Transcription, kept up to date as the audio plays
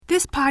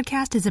This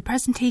podcast is a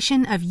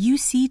presentation of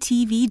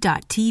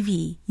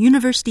UCTV.tv,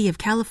 University of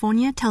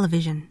California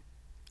Television.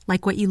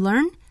 Like what you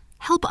learn?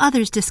 Help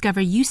others discover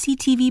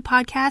UCTV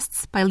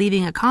podcasts by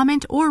leaving a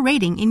comment or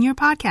rating in your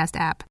podcast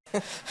app.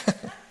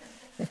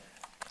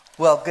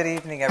 Well, good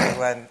evening,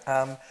 everyone.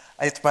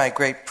 It's my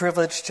great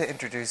privilege to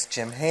introduce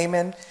Jim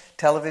Hayman,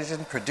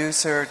 television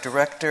producer,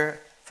 director,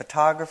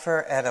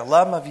 photographer, and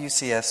alum of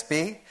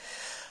UCSB,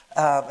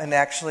 and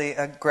actually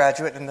a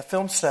graduate in the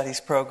film studies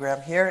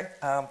program here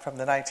from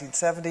the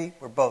 1970s.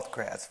 We're both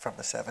grads from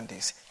the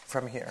 70s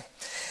from here.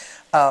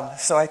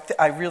 So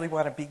I really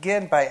want to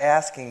begin by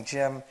asking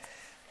Jim,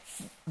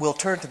 we'll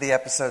turn to the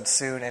episode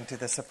soon and to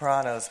the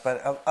Sopranos,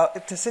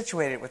 but to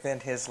situate it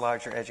within his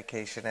larger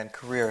education and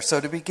career. So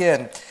to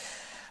begin,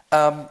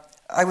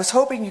 I was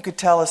hoping you could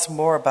tell us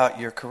more about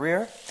your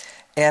career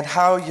and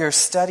how your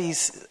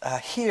studies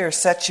here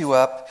set you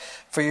up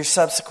for your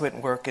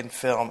subsequent work in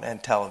film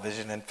and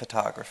television and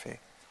photography.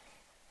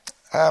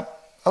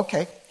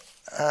 Okay.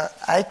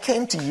 I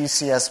came to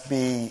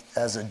UCSB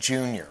as a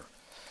junior.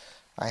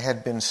 I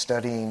had been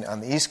studying on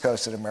the East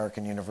Coast at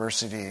American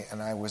University,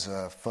 and I was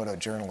a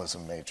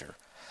photojournalism major.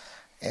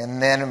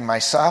 And then in my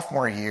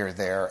sophomore year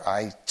there,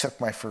 I took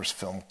my first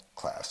film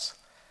class,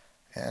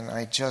 and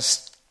I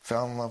just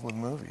fell in love with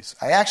movies.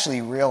 I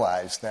actually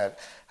realized that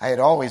I had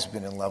always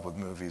been in love with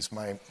movies.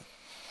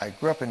 I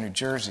grew up in New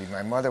Jersey.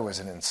 My mother was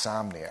an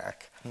insomniac,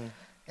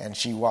 and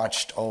she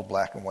watched old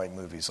black and white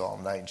movies all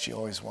night, and she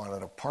always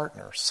wanted a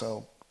partner.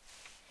 So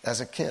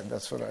as a kid,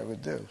 that's what I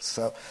would do.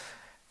 So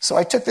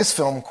I took this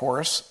film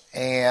course,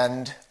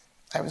 and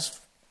I was,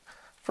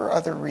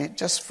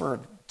 just for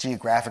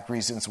geographic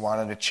reasons,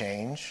 wanted to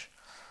change.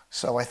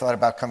 So I thought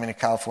about coming to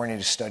California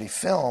to study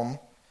film.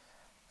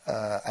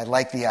 I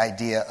like the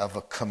idea of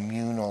a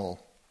communal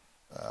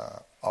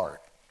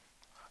art,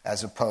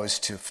 as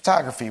opposed to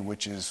photography,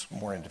 which is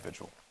more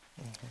individual.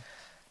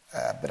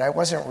 Mm-hmm. But I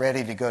wasn't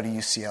ready to go to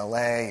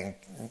UCLA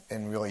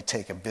and really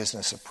take a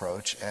business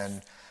approach,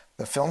 and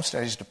the film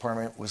studies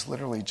department was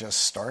literally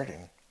just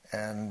starting.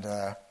 And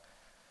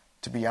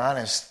to be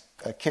honest,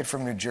 a kid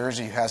from New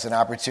Jersey who has an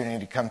opportunity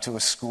to come to a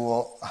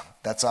school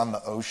that's on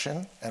the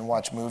ocean and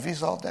watch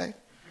movies all day,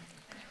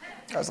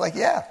 I was like,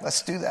 yeah,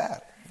 let's do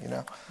that, you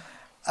know.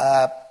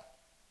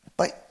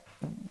 But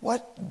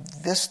what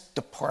this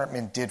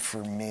department did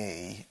for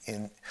me,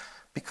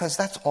 because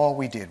that's all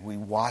we did. We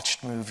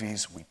watched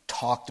movies, we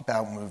talked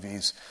about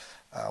movies.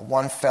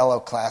 One fellow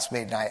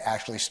classmate and I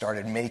actually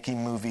started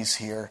making movies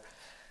here.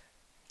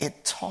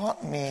 It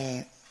taught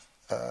me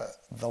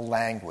the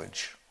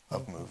language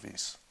of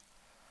movies.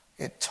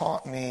 It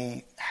taught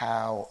me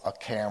how a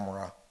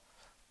camera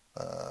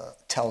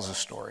tells a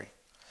story,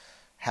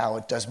 how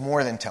it does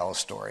more than tell a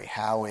story,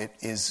 how it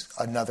is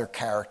another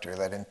character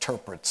that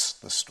interprets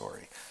the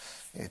story.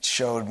 It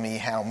showed me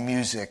how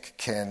music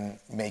can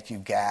make you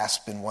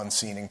gasp in one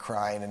scene and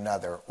cry in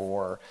another,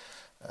 or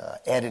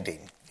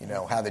editing, you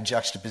know, how the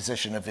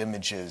juxtaposition of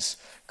images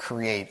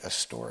create a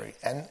story.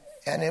 And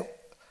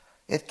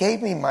it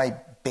gave me my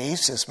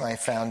basis, my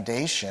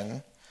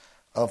foundation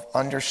of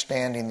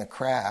understanding the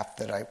craft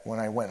that when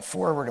I went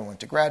forward and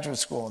went to graduate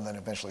school and then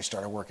eventually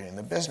started working in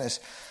the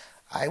business,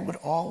 I would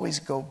always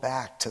go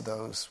back to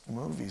those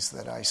movies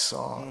that I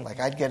saw. Mm-hmm. Like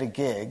I'd get a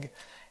gig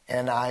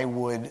and I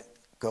would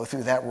go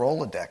through that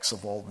Rolodex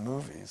of old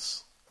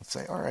movies and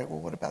say, all right, well,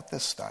 what about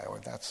this style or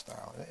that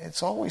style?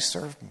 It's always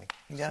served me.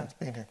 Yeah. Since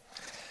being here.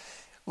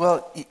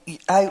 Well,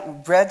 I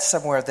read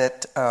somewhere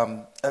that,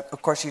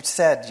 of course, you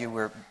said you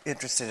were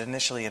interested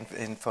initially in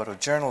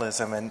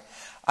photojournalism, and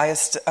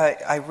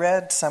I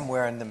read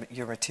somewhere in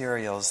your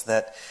materials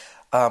that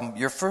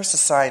your first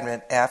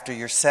assignment after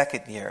your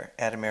second year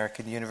at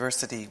American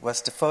University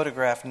was to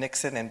photograph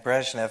Nixon and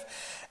Brezhnev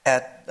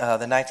at the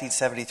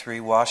 1973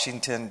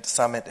 Washington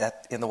summit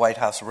in the White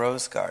House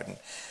Rose Garden.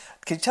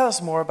 Can you tell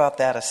us more about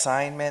that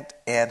assignment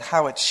and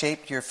how it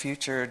shaped your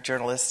future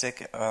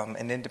journalistic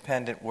and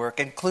independent work,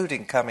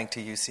 including coming to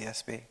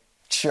UCSB?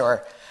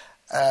 Sure.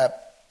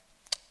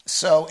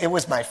 So it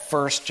was my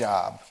first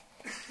job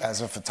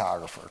as a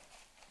photographer.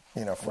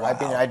 You know, Wow.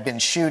 I'd been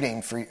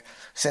shooting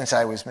since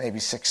I was maybe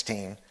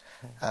 16,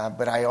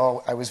 but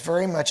I was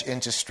very much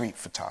into street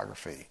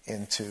photography,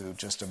 into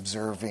just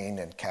observing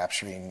and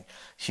capturing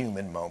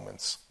human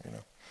moments. You know,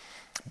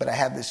 but I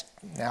had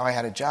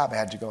a job. I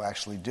had to go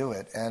actually do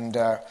it, and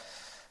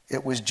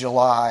it was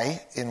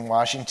July in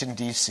Washington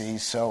D.C.,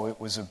 so it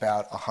was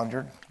about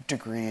 100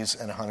 degrees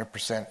and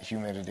 100%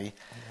 humidity,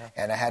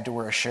 and I had to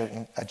wear a shirt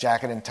and a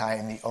jacket and tie,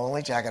 and the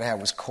only jacket I had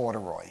was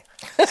corduroy.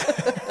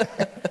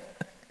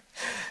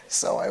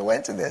 So I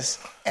went to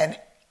this, and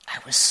I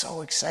was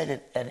so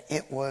excited, and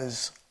it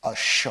was a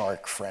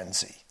shark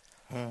frenzy.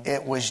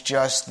 It was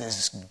just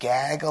this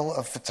gaggle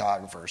of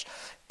photographers,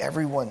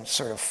 everyone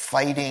sort of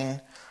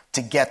fighting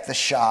to get the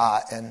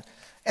shot, and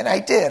I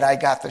did. I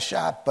got the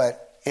shot,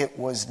 but it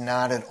was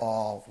not at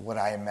all what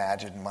I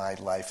imagined my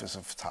life as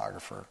a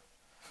photographer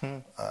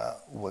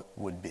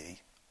would be.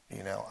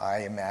 You know, I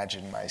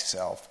imagined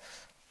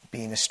myself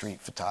being a street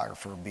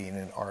photographer, being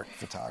an art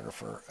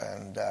photographer.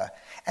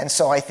 And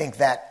so I think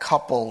that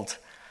coupled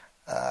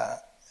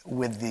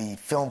with the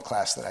film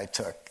class that I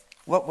took.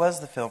 What was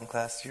the film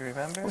class? Do you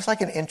remember? It was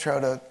like an intro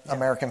to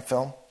American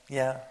film.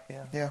 Yeah.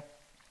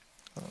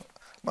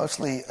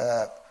 Mostly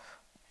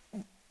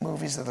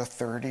movies of the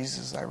 30s,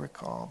 as I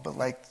recall, but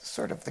like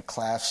sort of the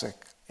classic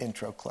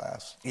intro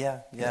class.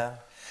 Yeah.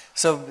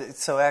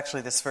 So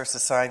actually this first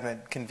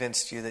assignment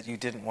convinced you that you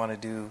didn't want to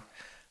do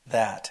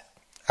that.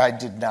 I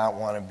did not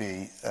want to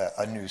be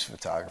a news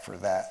photographer.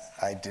 That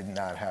I did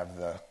not have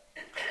the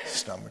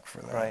stomach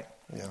for that. Right.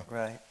 Yeah.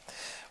 Right.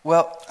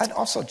 Well, I'd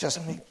also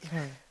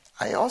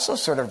I also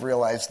sort of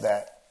realized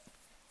that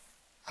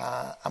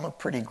I'm a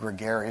pretty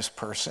gregarious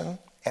person,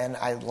 and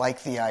I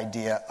like the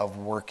idea of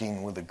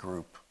working with a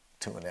group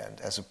to an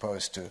end, as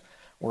opposed to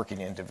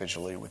working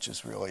individually, which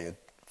is really a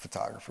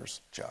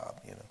photographer's job,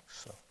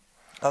 So.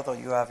 Although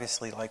you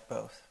obviously like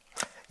both.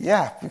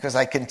 Yeah, because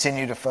I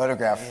continue to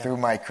photograph through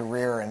my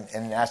career,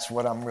 and that's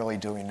what I'm really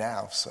doing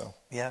now. So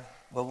yeah,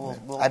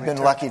 well, I've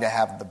been lucky to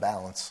have the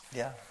balance.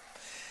 Yeah,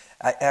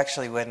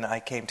 when I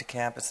came to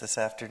campus this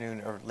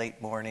afternoon, or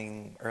late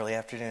morning, early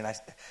afternoon,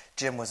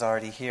 Jim was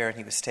already here and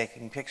he was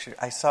taking pictures.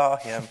 I saw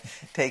him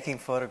taking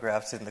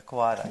photographs in the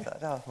quad. I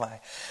thought, oh my,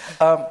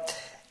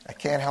 I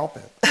can't help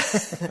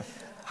it.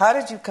 How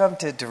did you come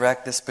to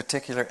direct this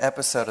particular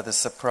episode of The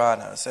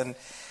Sopranos? And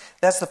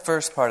that's the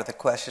first part of the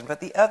question.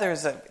 But the other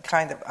is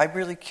I'm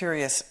really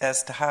curious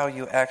as to how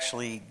you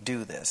actually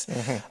do this.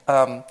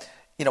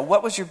 Mm-hmm.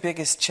 What was your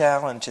biggest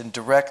challenge in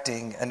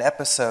directing an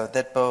episode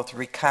that both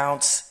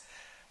recounts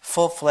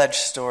full-fledged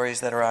stories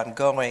that are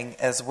ongoing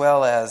as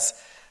well as,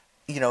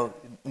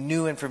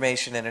 new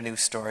information and a new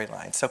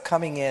storyline? So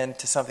coming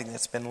into something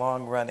that's been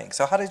long running.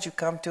 So how did you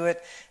come to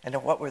it, and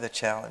what were the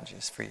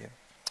challenges for you?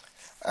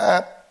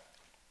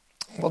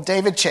 Well,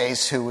 David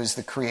Chase, who was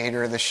the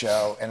creator of the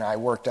show, and I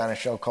worked on a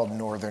show called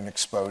Northern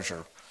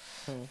Exposure.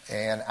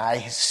 And I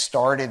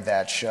started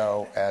that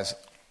show as...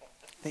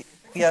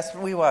 Yes,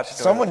 we watched it.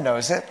 Someone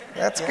knows it.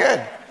 That's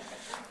good.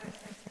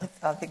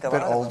 I think a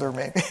bit lot older,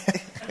 maybe.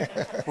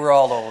 We're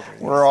all older.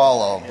 We're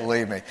all old,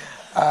 believe me.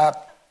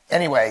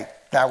 Anyway,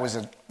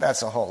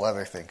 that's a whole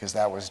other thing, because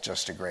that was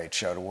just a great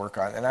show to work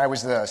on. And I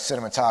was the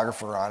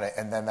cinematographer on it,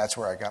 and then that's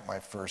where I got my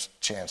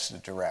first chance to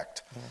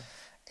direct.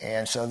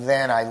 And so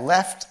then I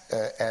left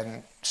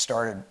and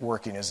started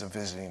working as a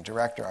visiting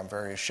director on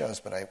various shows,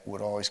 but I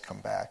would always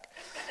come back.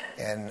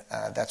 And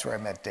that's where I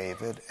met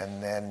David,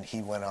 and then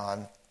he went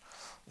on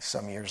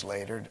some years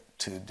later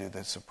to do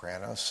The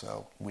Sopranos.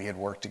 So we had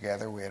worked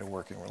together, we had a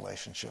working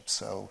relationship,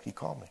 so he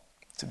called me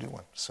to do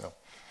one. So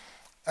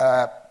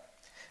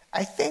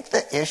I think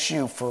the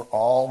issue for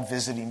all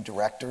visiting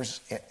directors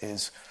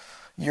is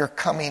you're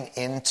coming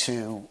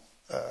into,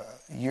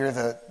 you're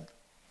the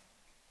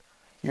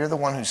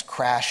one who's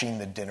crashing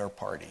the dinner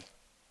party,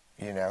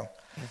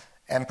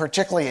 And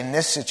particularly in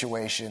this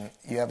situation,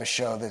 you have a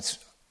show that's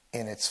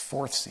in its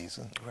fourth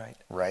season.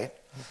 Right?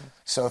 Mm-hmm.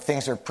 So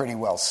things are pretty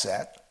well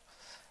set.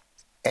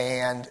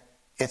 And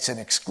it's an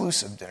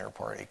exclusive dinner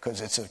party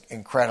because it's an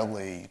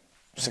incredibly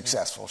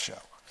successful show.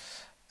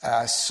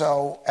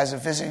 So as a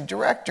visiting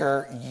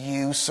director,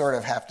 you sort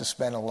of have to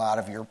spend a lot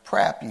of your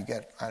prep. You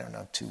get,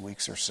 2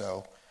 weeks or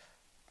so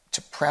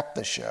to prep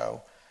the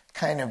show,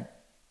 kind of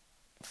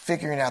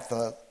figuring out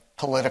the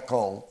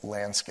political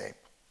landscape,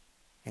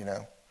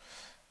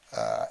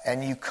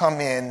 and you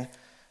come in,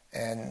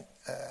 and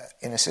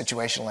in a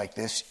situation like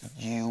this,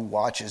 you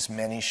watch as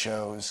many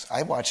shows.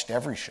 I watched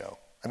every show.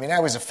 I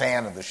was a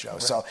fan of the show,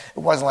 right. So it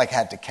wasn't like I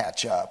had to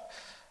catch up.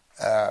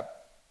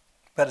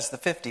 But it's the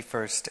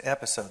 51st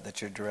episode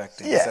that you're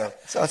directing. Yeah,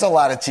 so it's a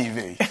lot of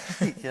TV.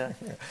 Yeah.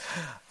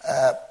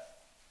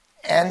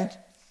 And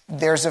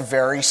there's a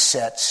very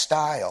set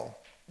style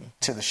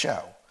to the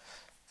show.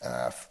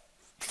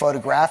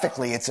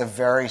 Photographically, it's a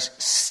very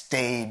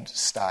staid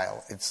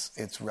style.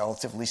 It's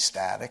relatively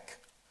static.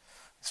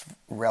 It's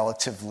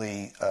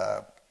relatively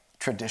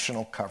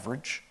traditional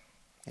coverage,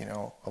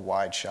 a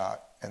wide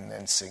shot and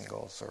then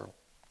singles or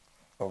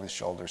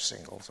over-the-shoulder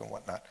singles and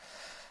whatnot.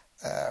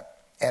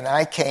 And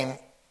I think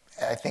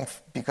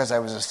because I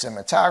was a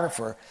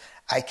cinematographer,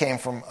 I came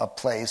from a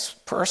place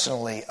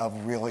personally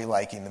of really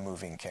liking the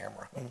moving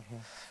camera. Mm-hmm.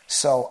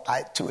 So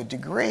to a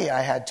degree,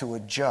 I had to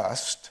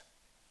adjust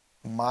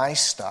my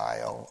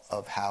style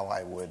of how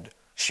I would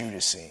shoot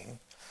a scene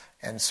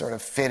and sort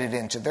of fit it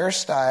into their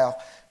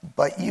style.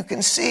 But you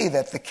can see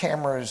that the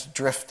camera is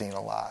drifting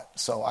a lot.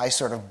 So I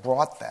sort of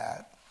brought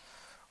that,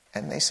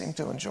 and they seem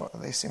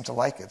to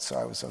like it, so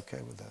I was okay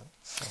with that.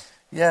 So.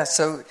 Yeah,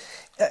 so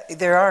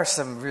there are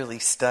some really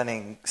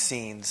stunning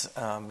scenes,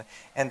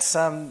 and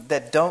some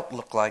that don't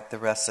look like the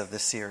rest of the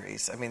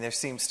series. There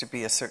seems to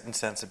be a certain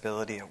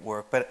sensibility at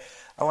work, but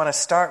I want to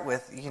start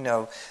with,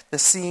 the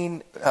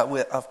scene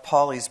of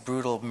Paulie's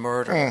brutal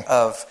murder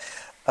of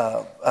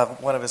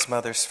one of his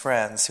mother's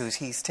friends, who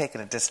he's taken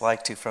a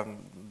dislike to from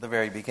the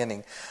very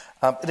beginning.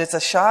 It's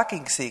a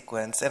shocking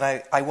sequence, and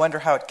I wonder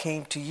how it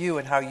came to you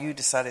and how you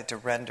decided to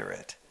render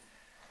it.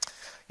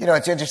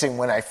 It's interesting.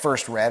 When I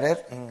first read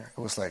it, it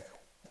was like,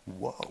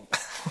 whoa,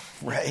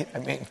 right? I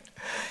mean,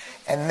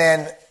 and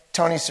then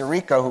Tony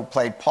Sirico, who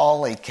played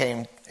Paulie,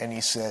 came and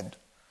he said,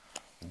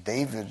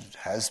 David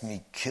has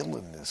me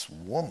killing this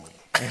woman.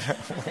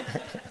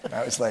 And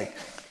I was like,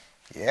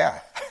 yeah.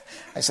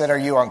 I said, are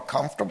you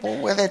uncomfortable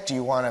with it? Do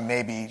you want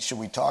to should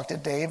we talk to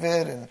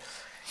David? And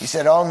he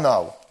said, oh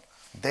no,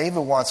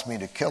 David wants me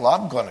to kill her.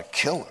 I'm going to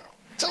kill her.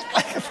 Just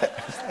like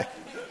that.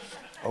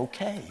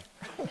 Okay.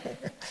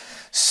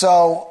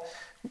 So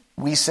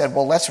we said,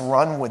 well, let's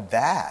run with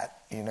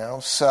that,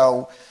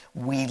 So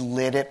we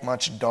lit it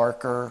much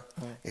darker.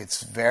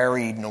 It's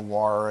very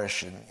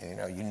noirish,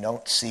 and you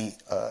don't see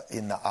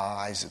in the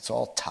eyes. It's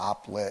all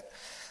top lit.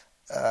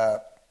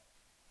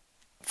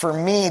 For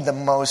me, the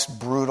most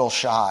brutal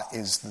shot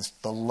is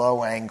the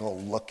low angle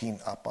looking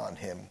up on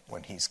him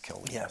when he's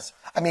killing her.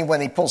 I mean,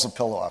 when he pulls a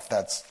pillow off,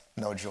 that's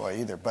no joy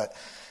either. But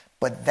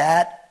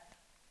that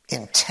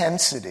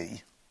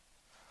intensity,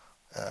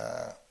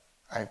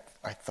 I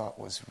thought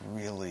was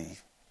really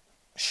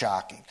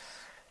shocking.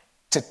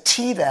 To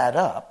tee that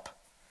up,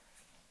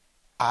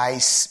 I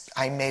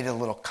made a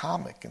little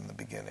comic in the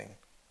beginning.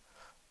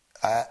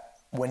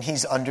 When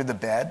he's under the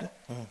bed,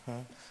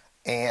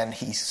 and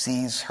he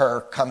sees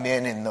her come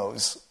in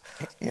those,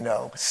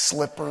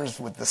 slippers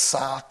with the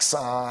socks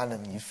on,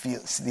 and you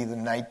see the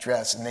night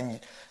dress, and then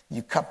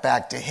you cut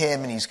back to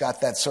him, and he's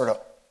got that sort of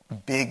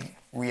big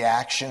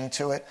reaction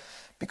to it,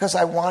 because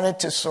I wanted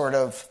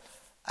to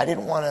I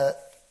didn't want to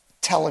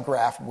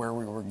telegraph where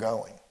we were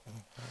going.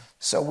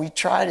 So we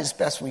tried as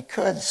best we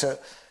could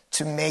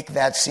to make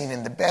that scene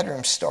in the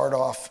bedroom start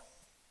off.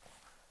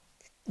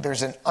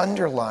 There's an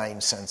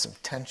underlying sense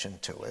of tension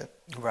to it.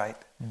 Right.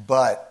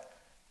 But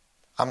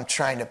I'm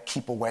trying to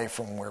keep away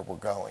from where we're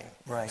going.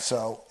 Right.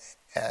 So,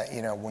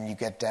 when you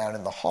get down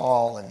in the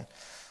hall and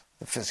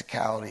the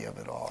physicality of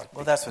it all,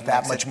 well, that's what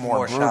that makes much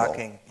more brutal.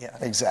 Shocking. Yeah.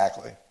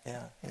 Exactly.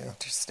 Yeah.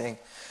 Interesting.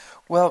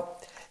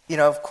 Well,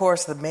 of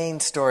course, the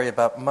main story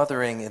about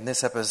mothering in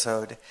this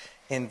episode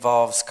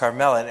involves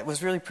Carmela, and it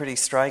was really pretty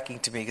striking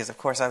to me because, of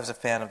course, I was a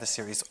fan of the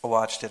series,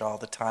 watched it all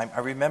the time.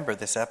 I remember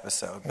this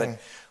episode, but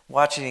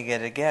watching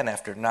it again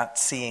after not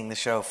seeing the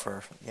show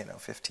for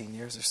 15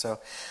 years or so,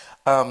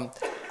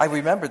 I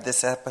remembered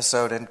this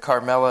episode and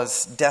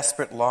Carmela's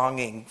desperate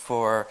longing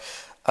for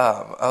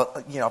a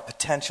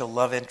potential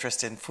love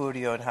interest in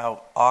Furio, and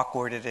how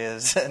awkward it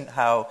is, and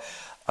how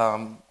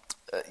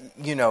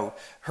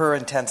her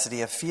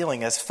intensity of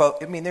feeling as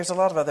there's a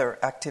lot of other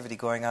activity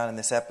going on in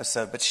this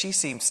episode, but she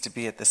seems to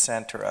be at the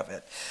center of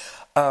it.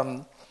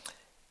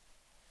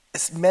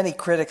 Many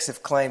critics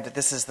have claimed that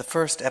this is the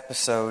first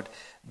episode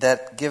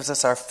that gives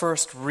us our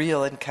first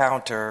real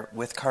encounter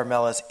with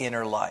Carmela's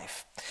inner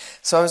life.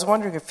 So I was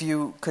wondering if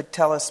you could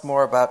tell us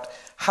more about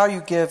how you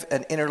give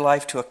an inner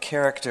life to a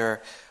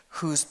character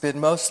who's been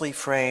mostly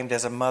framed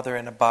as a mother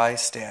and a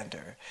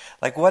bystander.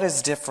 Like, what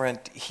is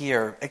different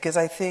here? Because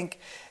I think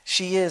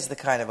she is the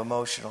kind of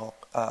emotional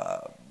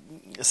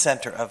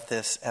center of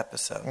this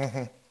episode.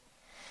 Mm-hmm.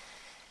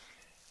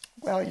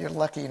 Well, you're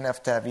lucky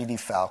enough to have Edie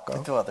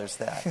Falco. Well, there's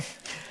that.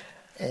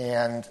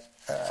 And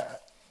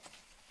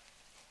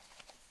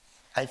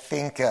I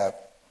think a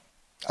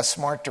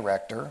smart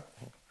director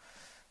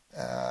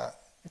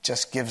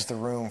just gives the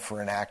room for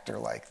an actor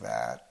like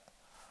that.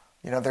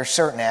 There's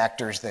certain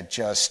actors that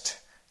just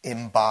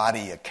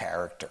embody a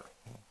character,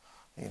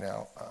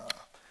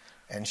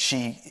 and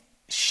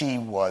she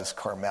was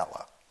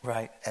Carmela.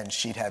 Right. And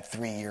she'd had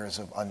 3 years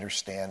of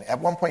understanding. At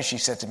one point she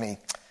said to me,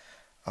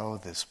 oh,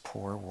 this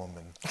poor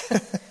woman.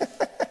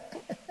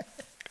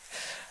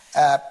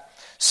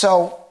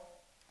 So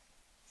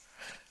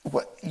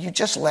you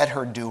just let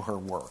her do her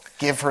work.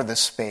 Give her the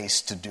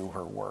space to do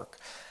her work.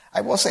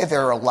 I will say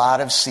there are a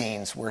lot of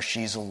scenes where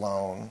she's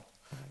alone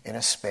in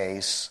a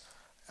space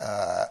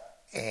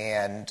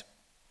and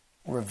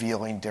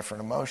revealing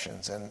different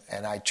emotions.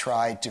 And I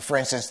tried to, for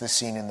instance, the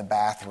scene in the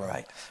bathroom.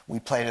 Right. We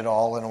played it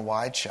all in a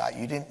wide shot.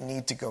 You didn't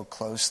need to go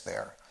close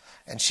there.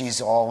 And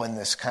she's all in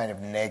this kind of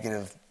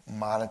negative,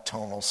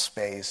 monotonal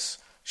space.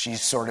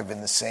 She's sort of in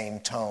the same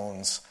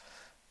tones.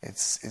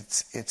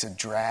 It's a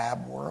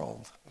drab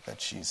world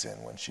that she's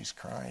in when she's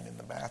crying in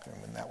the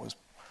bathroom, and that was,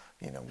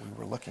 we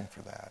were looking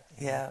for that.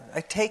 Yeah,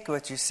 I take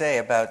what you say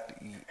about,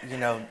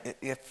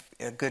 if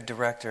a good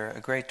director, a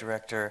great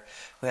director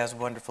who has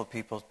wonderful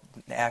people,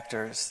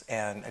 actors,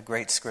 and a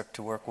great script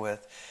to work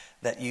with,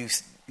 that you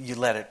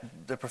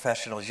let the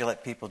professionals, you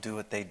let people do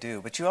what they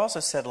do. But you also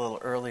said a little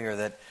earlier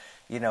that,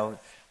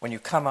 when you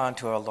come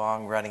onto a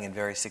long-running and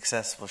very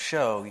successful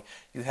show,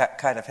 you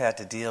kind of had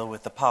to deal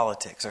with the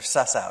politics or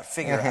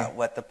figure out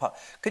what the...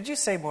 Could you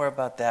say more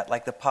about that,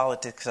 like the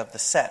politics of the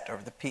set or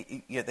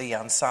the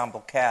ensemble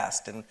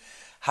cast and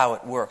how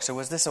it works? Or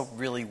was this a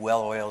really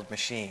well-oiled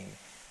machine?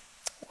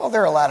 Well,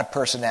 there are a lot of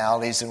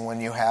personalities, and when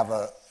you have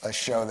a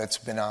show that's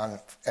been on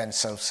and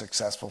so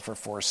successful for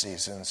 4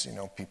 seasons,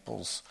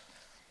 people's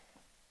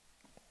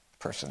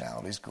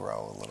personalities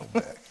grow a little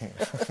bit.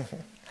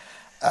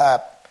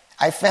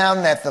 I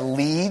found that the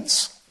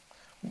leads,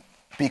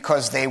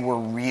 because they were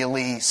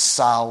really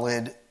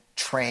solid,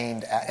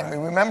 trained. I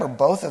mean, remember,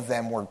 both of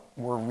them were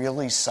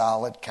really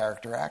solid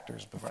character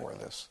actors before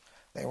this.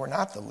 They were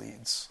not the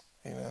leads,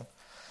 you know.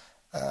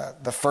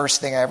 The first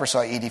thing I ever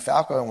saw Edie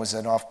Falco in was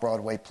an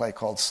off-Broadway play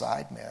called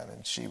Sideman,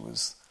 and she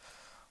was,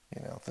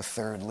 you know, the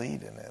third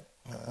lead in it.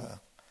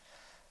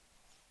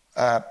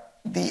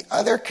 The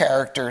other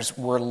characters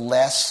were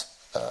less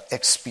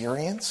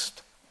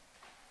experienced,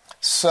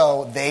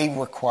 so they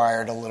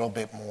required a little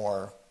bit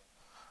more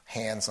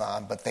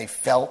hands-on, but they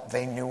felt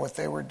they knew what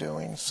they were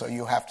doing, so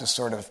you have to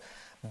sort of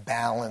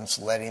balance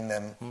letting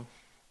them,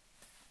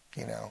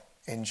 you know,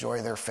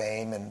 enjoy their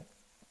fame and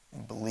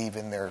believe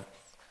in their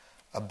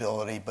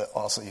ability, but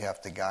also you have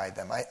to guide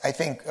them. I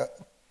think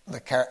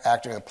the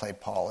actor that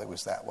played Paulie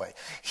was that way.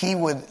 He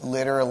would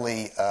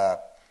literally,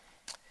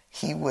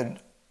 he would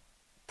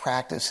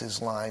practice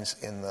his lines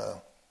in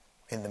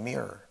the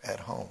mirror at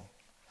home.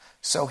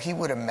 So he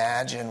would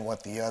imagine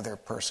what the other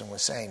person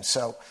was saying.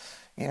 So,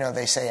 you know,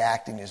 they say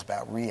acting is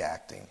about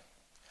reacting,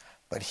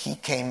 but he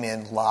came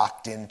in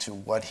locked into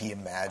what he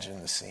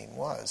imagined the scene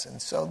was.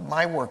 And so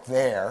my work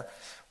there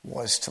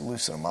was to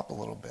loosen him up a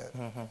little bit.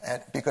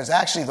 And because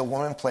actually the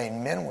woman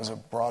playing Min was a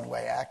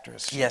Broadway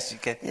actress. Yes, you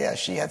could. Yeah,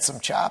 she had some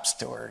chops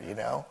to her, you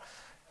know.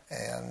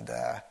 And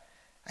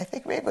I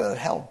think maybe it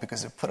helped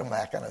because it put him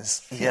back on his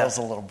heels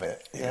a little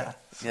bit.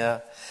 Yeah.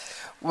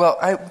 Well,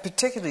 I'm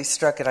particularly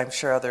struck, and I'm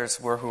sure others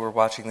were who were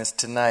watching this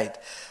tonight,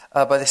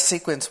 by the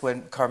sequence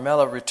when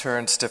Carmela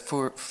returns to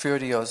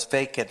Furio's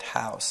vacant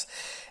house.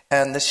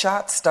 And the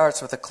shot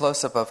starts with a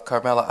close-up of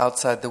Carmela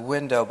outside the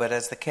window, but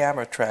as the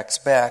camera tracks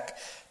back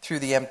through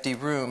the empty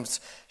rooms,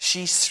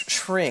 she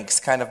shrinks,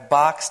 kind of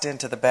boxed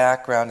into the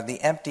background, and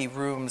the empty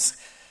rooms,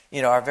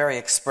 you know, are very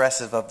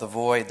expressive of the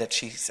void that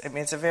she's... I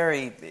mean,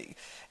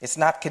 it's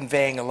not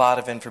conveying a lot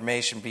of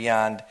information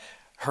beyond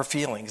her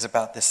feelings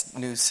about this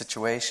new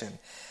situation.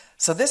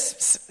 So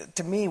this,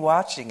 to me,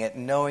 watching it,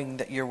 knowing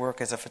that your work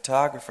as a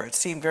photographer, it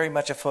seemed very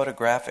much a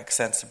photographic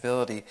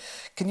sensibility.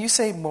 Can you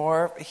say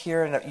more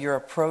here in your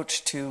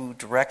approach to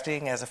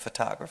directing as a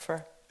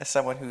photographer, as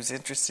someone who's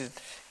interested?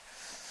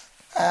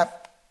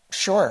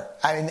 Sure.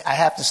 I mean, I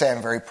have to say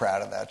I'm very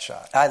proud of that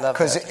shot. I love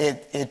that. Because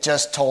it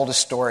just told a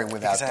story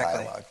without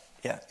dialogue.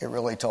 Yeah. It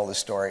really told a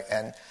story.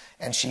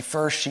 And she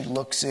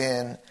looks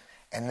in,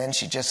 and then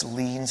she just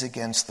leans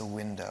against the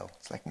window.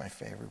 It's like my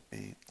favorite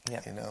beat,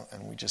 you know,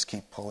 and we just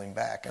keep pulling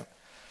back. And,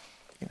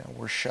 you know,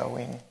 we're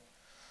showing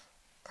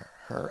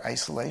her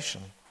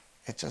isolation.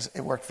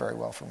 It worked very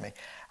well for me.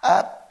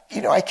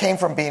 You know, I came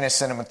from being a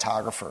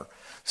cinematographer,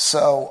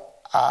 so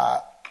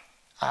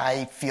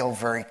I feel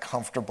very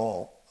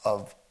comfortable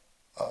of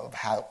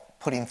how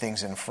putting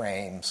things in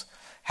frames,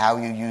 how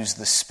you use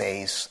the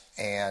space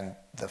and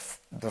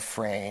the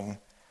frame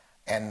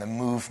and the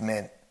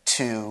movement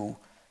to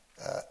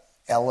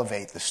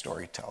elevate the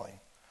storytelling.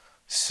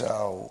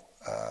 So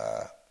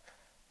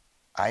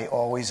I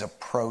always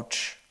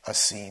approach a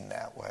scene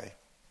that way,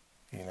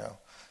 you know.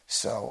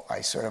 So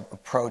I sort of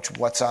approach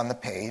what's on the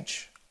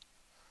page,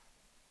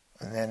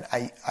 and then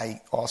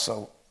I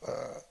also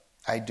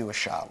I do a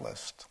shot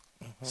list.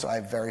 So I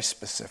have very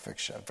specific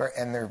shots,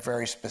 and they're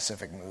very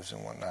specific moves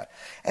and whatnot.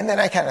 And then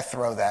I kind of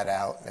throw that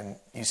out, and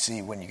you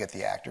see when you get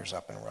the actors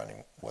up and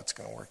running what's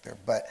going to work there.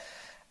 But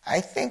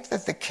I think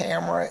that the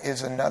camera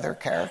is another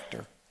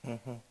character, you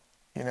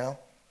know,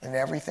 in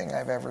everything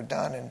I've ever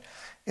done. And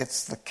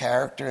it's the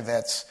character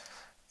that's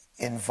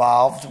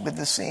involved with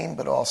the scene,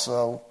 but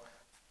also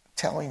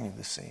telling you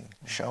the scene,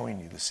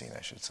 showing you the scene,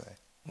 I should say.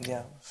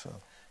 Yeah. So.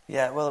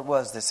 Yeah, well, it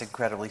was this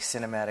incredibly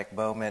cinematic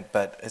moment,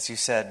 but as you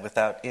said,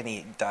 without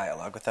any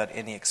dialogue, without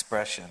any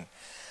expression,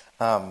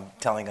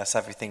 telling us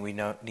everything we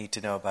need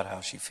to know about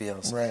how she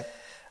feels. Right.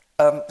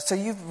 So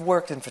you've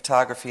worked in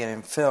photography and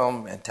in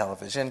film and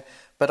television,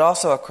 but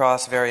also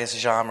across various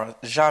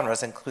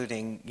genres,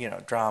 including, you know,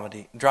 drama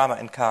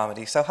and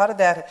comedy. So how did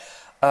that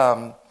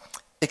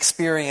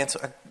experience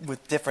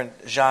with different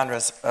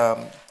genres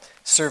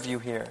serve you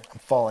here? I'm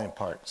falling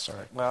apart,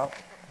 sorry. Well,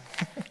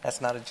 that's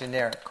not a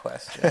generic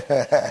question.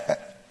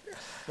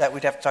 That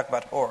we'd have to talk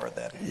about horror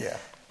then. Yeah.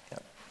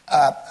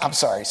 I'm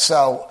sorry.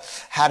 So,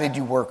 how did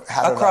you work?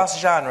 Across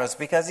genres,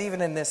 because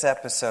even in this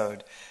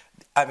episode,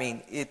 I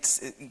mean, it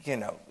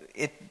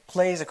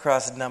plays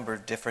across a number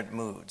of different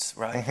moods,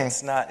 right?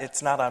 It's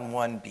not on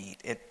one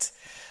beat.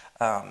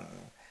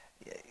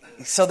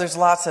 So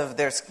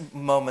there's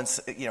moments,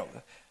 you know,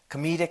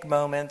 comedic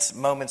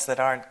moments that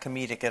aren't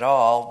comedic at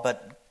all,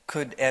 but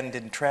could end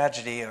in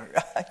tragedy, or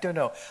I don't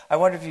know. I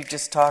wonder if you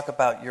just talk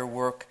about your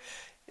work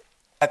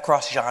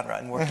across genre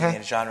and working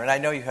in genre. And I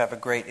know you have a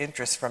great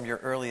interest from your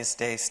earliest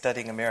days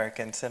studying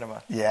American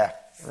cinema. Yeah,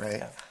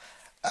 right.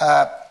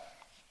 Yeah.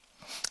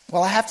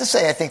 Well, I have to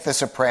say, I think The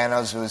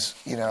Sopranos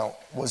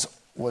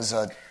was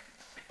a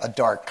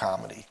dark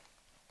comedy.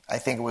 I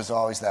think it was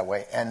always that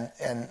way.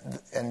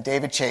 And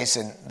David Chase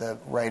and the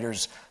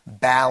writers'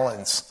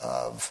 balance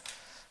of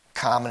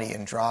comedy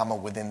and drama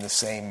within the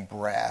same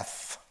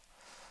breath,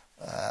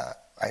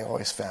 I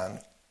always found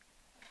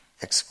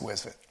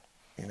exquisite,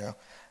 you know.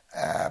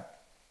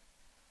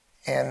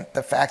 And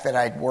the fact that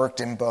I'd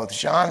worked in both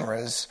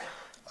genres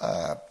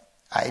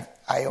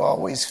I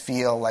always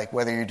feel like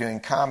whether you're doing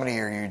comedy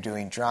or you're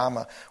doing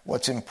drama,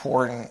 what's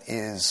important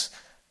is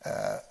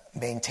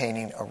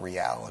maintaining a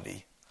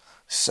reality.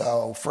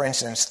 So, for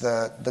instance,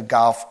 the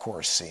golf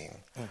course scene,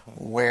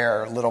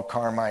 where little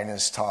Carmine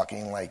is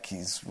talking like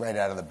he's right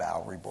out of the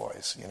Bowery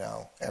Boys,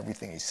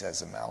 everything he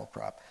says is a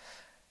malaprop.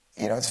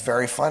 It's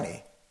very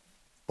funny.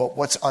 But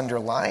what's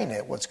underlying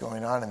it, what's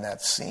going on in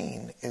that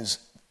scene, is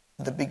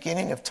the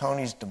beginning of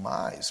Tony's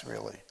demise,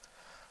 really.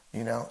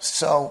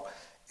 So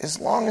as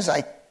long as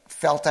I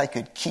felt I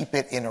could keep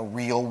it in a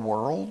real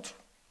world,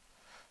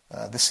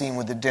 the scene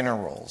with the dinner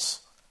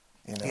rolls,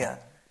 Yeah.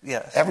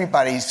 Yes.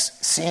 Everybody's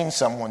seen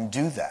someone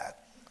do that.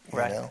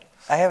 Right.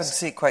 I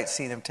haven't quite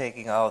seen him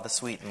taking all the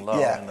sweet and low.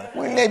 Yeah.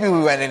 Maybe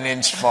we went an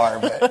inch far,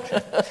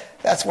 but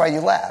that's why you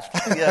laughed.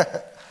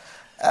 Yeah.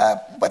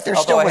 But there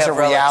still was a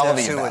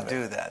reality who about would it.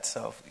 do that.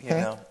 So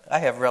I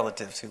have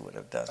relatives who would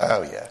have done that.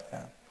 Oh yeah,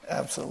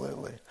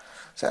 absolutely.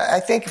 So I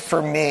think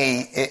for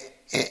me,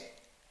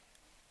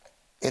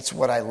 it's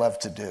what I love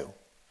to do.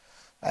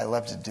 I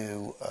love to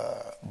do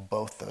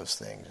both those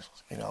things.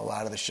 A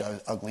lot of the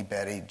shows, Ugly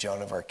Betty,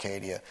 Joan of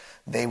Arcadia,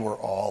 they were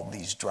all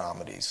these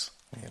dramedies.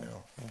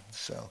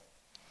 So.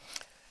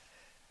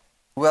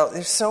 Well,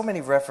 there's so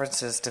many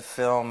references to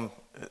film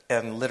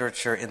and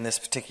literature in this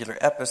particular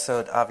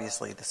episode.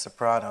 Obviously, The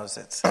Sopranos.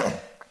 It's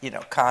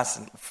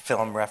constant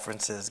film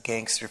references,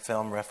 gangster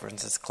film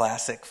references,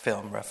 classic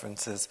film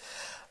references.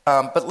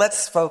 But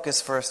let's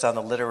focus first on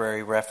the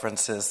literary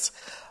references.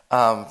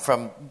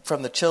 From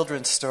the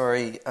children's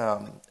story,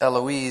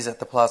 Eloise at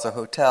the Plaza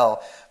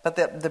Hotel. But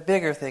the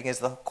bigger thing is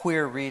the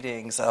queer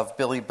readings of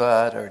Billy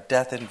Budd or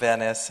Death in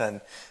Venice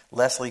and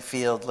Leslie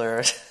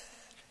Fiedler.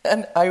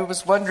 And I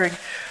was wondering,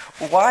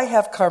 why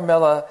have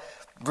Carmela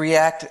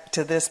react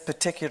to this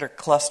particular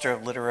cluster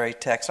of literary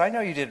text? I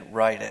know you didn't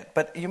write it,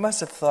 but you must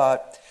have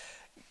thought,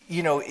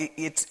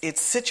 it's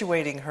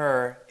situating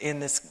her in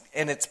this,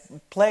 and it's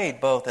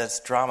played both as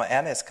drama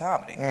and as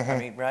comedy. I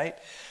mean, right?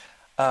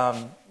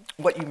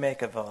 What you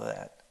make of all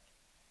that?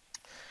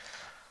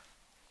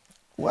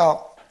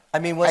 Well, I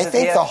mean, I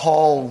think the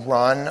whole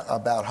run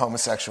about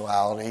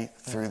homosexuality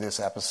through this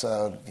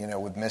episode,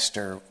 with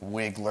Mr.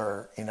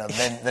 Wiggler,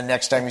 then the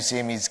next time you see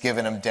him, he's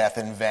giving him Death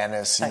in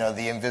Venice,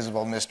 the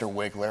invisible Mr.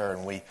 Wiggler,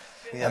 and we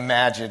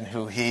imagine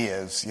who he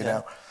is,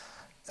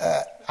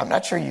 I'm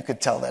not sure you could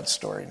tell that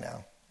story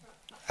now.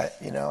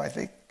 I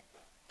think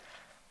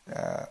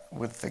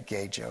with the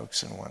gay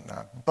jokes and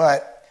whatnot.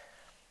 But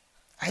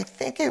I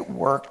think it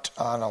worked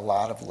on a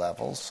lot of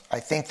levels. I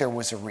think there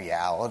was a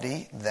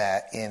reality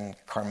that in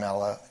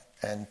Carmela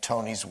and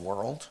Tony's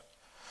world,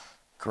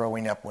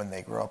 growing up when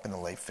they grew up in the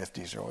late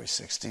 50s, early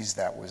 60s,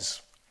 that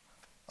was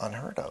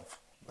unheard of.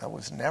 That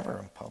was never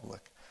in public.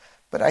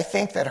 But I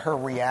think that her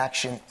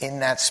reaction in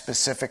that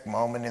specific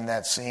moment in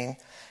that scene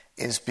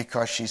is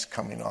because she's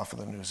coming off of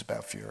the news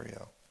about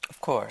Furio. Of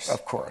course.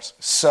 Of course.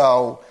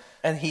 So...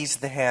 And he's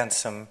the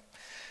handsome,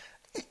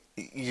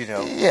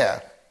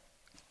 Yeah.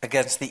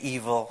 Against the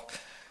evil.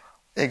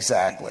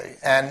 Exactly.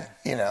 And,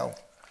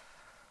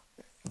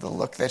 the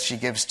look that she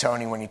gives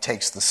Tony when he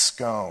takes the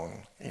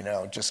scone,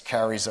 just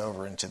carries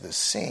over into this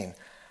scene.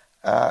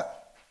 And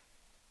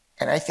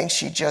I think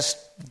she just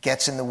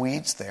gets in the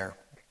weeds there.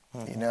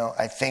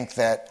 I think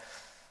that...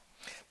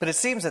 But it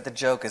seems that the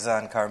joke is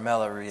on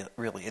Carmela,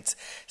 really. It's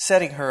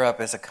setting her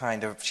up as a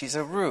kind of... She's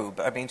a rube.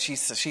 I mean,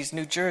 she's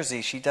New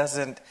Jersey. She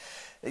doesn't,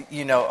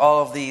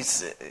 all of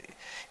these,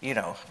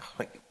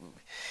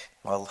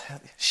 well,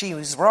 she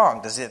was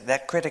wrong.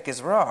 That critic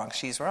is wrong.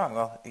 She's wrong.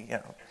 Well,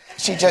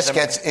 She just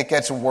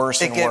gets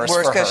worse and worse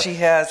for her. Because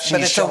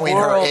she's showing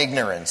her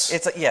ignorance.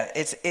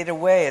 It's in a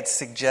way it's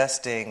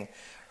suggesting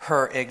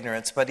her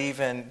ignorance, but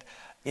even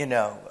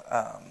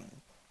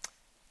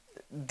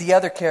the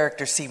other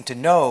characters seem to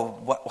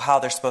know how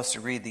they're supposed to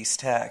read these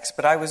texts.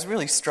 But I was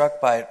really struck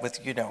by it with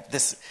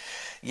this.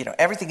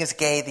 Everything is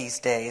gay these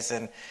days,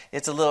 and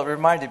it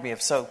reminded me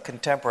of so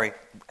contemporary,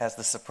 as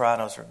The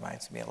Sopranos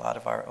reminds me a lot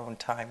of our own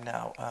time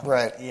now.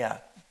 Right. Yeah.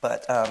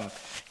 But, the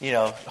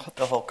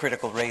whole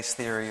critical race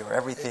theory or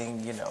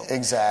everything,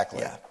 Exactly.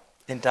 Yeah.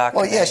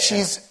 Indoctrination.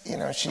 Well,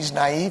 yeah, she's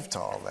naive to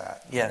all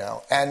that, Yeah.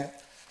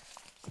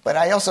 But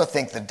I also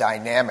think the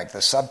dynamic, the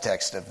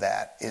subtext of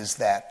that is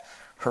that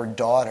her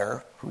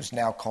daughter, who's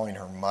now calling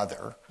her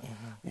mother,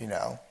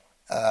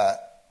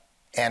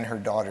 and her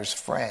daughter's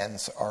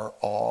friends are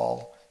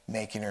all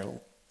making her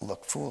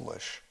look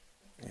foolish,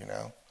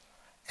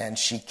 and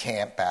she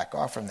can't back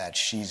off from that.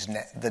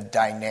 The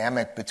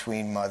dynamic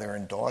between mother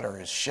and daughter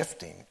is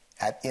shifting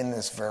in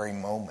this very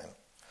moment,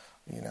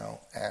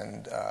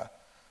 and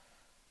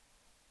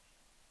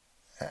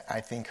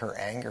I think her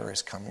anger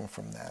is coming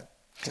from that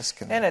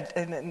disconnect.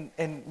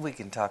 And we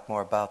can talk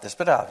more about this,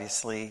 but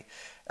obviously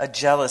a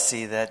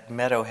jealousy that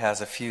Meadow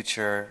has a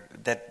future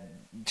that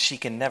she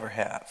can never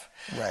have.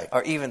 Right.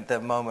 Or even the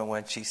moment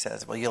when she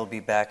says, well, you'll be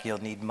back,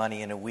 you'll need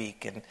money in a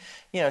week. And,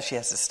 she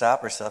has to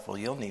stop herself. Well,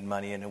 you'll need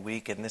money in a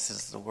week, and this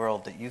is the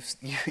world that you've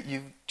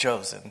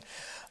chosen.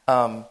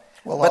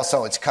 Well,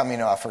 also, it's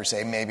coming off her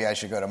saying, maybe I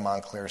should go to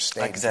Montclair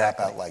State and drop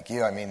out like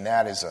you. I mean,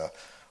 that is a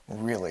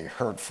really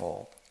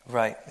hurtful,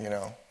 right,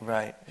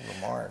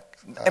 remark.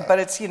 But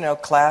it's,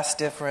 class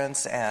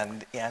difference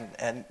and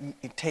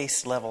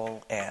taste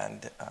level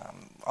and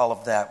all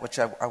of that, which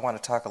I want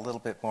to talk a little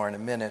bit more in a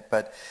minute.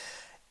 But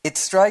it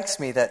strikes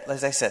me that,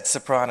 as I said,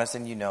 Sopranos,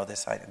 and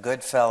this,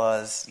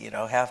 Goodfellas,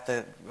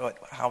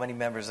 how many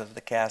members of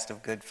the cast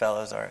of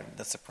Goodfellas are in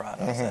The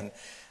Sopranos?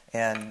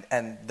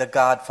 And The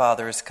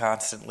Godfather is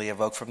constantly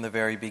evoked from the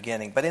very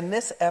beginning. But in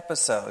this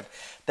episode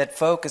that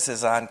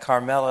focuses on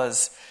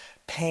Carmela's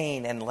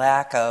pain and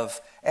lack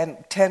of,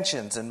 and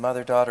tensions in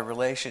mother-daughter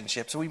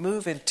relationships, we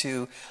move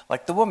into,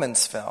 the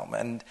woman's film.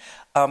 And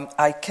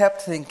I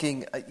kept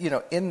thinking,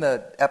 in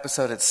the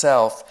episode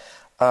itself,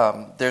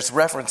 there's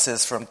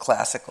references from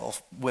classical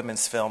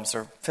women's films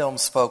or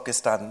films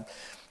focused on,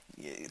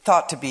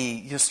 thought to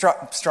be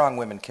strong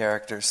women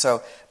characters.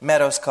 So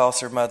Meadows calls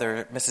her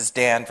mother Mrs.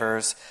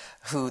 Danvers,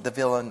 who the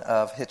villain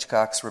of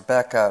Hitchcock's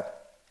Rebecca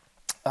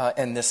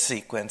in this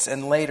sequence.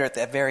 And later at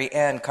the very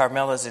end,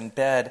 Carmela's in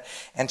bed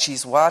and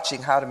she's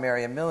watching How to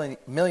Marry a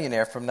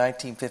Millionaire from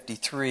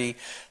 1953,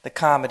 the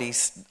comedy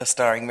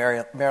starring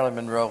Marilyn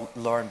Monroe,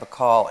 Lauren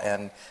Bacall,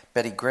 and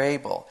Betty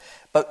Grable.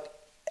 But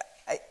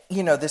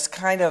this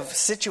kind of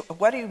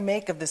what do you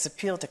make of this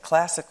appeal to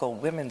classical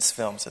women's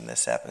films in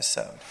this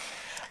episode?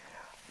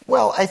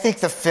 Well, I think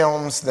the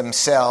films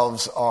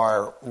themselves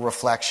are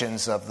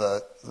reflections of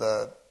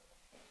the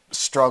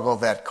struggle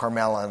that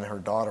Carmela and her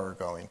daughter are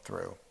going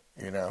through,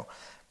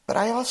 But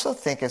I also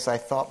think, as I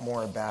thought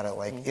more about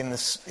it, in the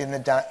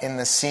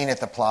scene at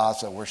the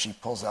plaza where she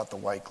pulls out the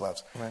white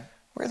gloves, right.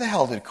 Where the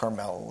hell did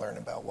Carmela learn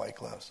about white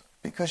gloves?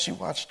 Because she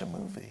watched a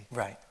movie,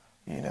 right?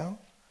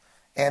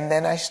 And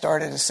then I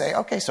started to say,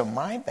 okay, so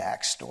my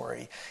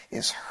backstory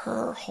is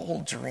her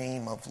whole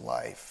dream of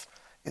life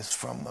is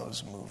from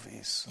those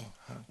movies.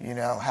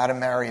 How to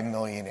Marry a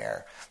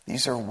Millionaire.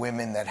 These are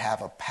women that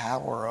have a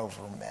power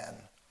over men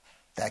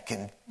that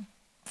can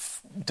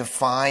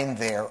define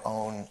their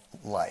own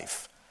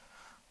life.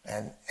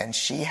 And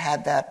she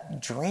had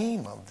that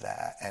dream of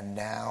that, and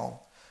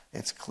now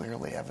it's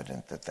clearly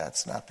evident that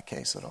that's not the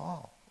case at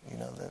all,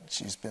 that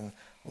she's been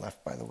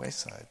left by the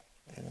wayside,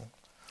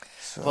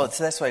 So. Well,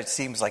 that's why it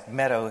seems like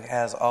Meadow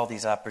has all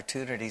these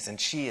opportunities, and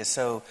she is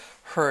so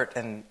hurt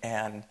and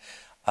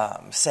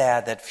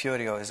sad that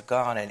Furio is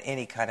gone, and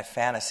any kind of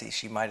fantasy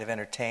she might have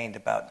entertained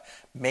about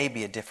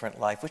maybe a different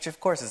life, which of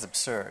course is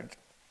absurd.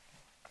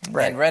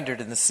 Right. And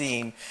rendered in the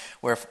scene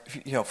where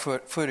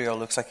Furio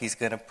looks like he's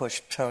going to push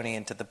Tony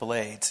into the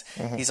blades.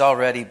 He's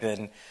already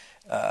been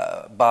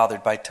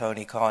bothered by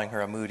Tony calling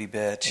her a moody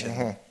bitch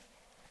and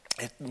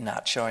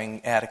not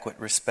showing adequate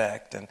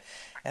respect.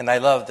 And I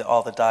love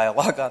all the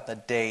dialogue on the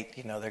date.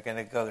 They're going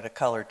to go to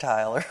color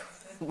tile or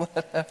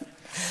whatever.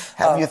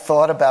 Have you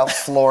thought about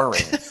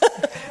flooring?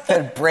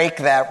 That break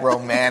that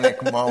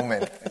romantic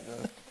moment.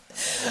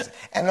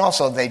 And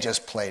also, they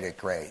just played it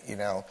great.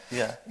 Yeah.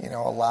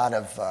 A lot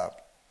of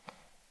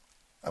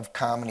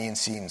comedy in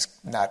scenes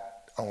not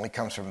only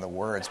comes from the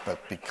words, but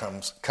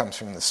comes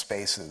from the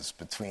spaces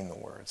between the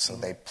words. So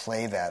they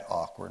play that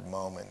awkward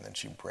moment, and then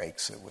she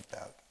breaks it with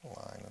that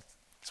line.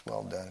 It's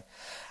well done.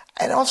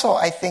 And also,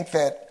 I think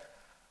that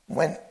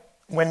when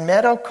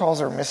Meadow calls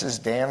her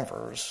Mrs.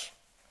 Danvers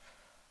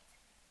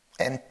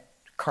and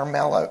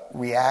Carmela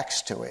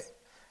reacts to it,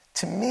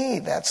 to me,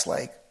 that's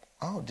like,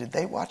 oh, did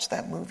they watch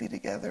that movie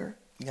together?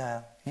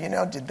 Yeah.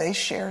 Did they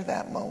share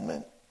that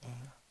moment?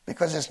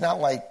 Because it's not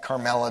like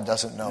Carmela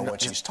doesn't know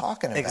what she's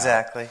talking about.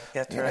 Exactly.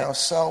 That's right.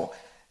 So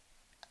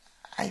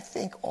I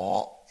think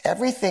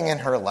everything in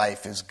her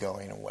life is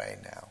going away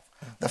now.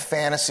 The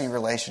fantasy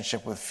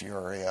relationship with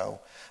Furio,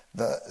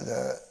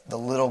 the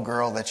little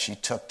girl that she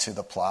took to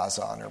the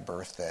plaza on her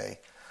birthday,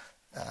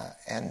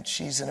 and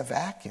she's in a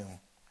vacuum.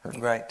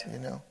 Right.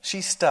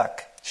 She's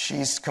stuck.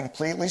 She's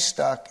completely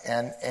stuck,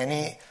 and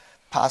any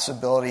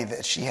possibility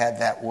that she had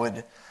that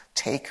would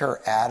take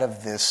her out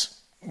of this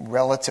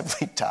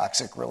relatively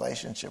toxic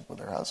relationship with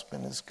her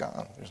husband is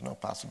gone. There's no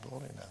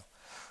possibility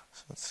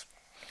now. So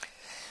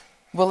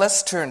Well,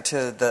 let's turn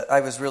to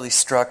I was really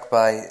struck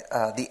by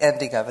the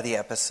ending of the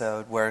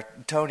episode where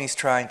Tony's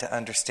trying to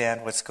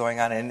understand what's going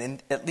on.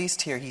 And at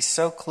least here, he's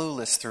so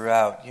clueless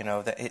throughout,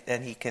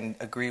 and he can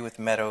agree with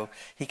Meadow.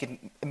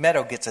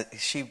 Meadow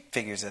she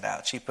figures it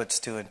out. She puts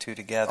two and two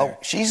together. Oh,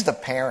 she's the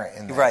parent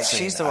in that right, scene,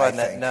 she's the one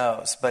that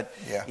knows. But,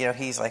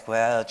 he's like,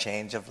 well,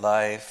 change of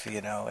life,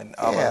 and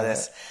all of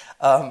this.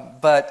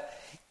 But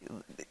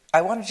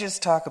I want to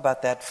just talk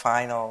about that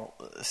final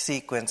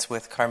sequence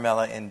with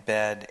Carmela in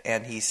bed,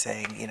 and he's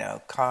saying,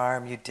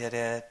 Carm, you did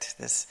it.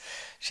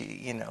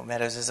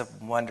 Meadows is a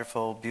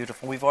wonderful,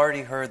 beautiful. We've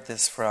already heard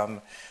this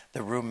from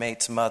the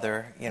roommate's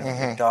mother,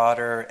 her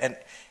daughter, and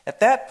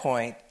at that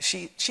point,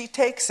 she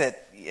takes it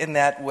in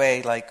that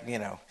way, like,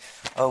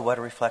 oh, what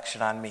a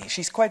reflection on me.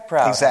 She's quite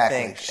proud. Exactly,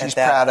 I think, she's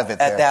proud of it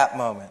at that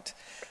moment.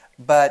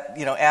 But,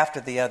 after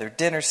the other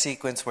dinner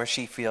sequence where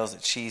she feels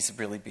that she's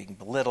really being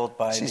belittled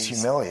by She's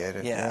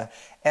humiliated. Yeah.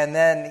 And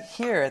then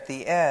here at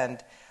the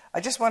end, I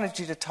just wanted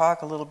you to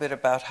talk a little bit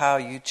about how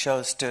you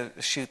chose to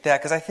shoot that,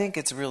 because I think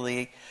it's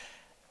really,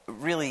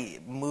 really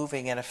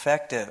moving and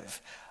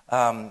effective.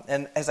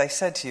 And as I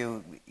said to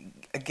you,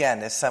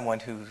 again, as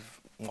someone who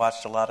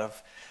watched a lot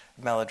of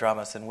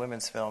melodramas and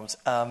women's films,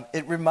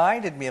 it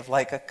reminded me of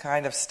like a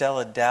kind of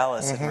Stella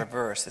Dallas in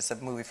reverse. It's a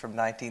movie from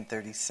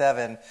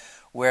 1937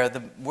 where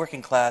the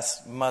working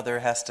class mother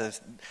has to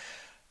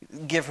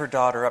give her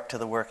daughter up to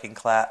the working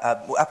class,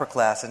 upper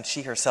class, and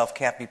she herself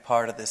can't be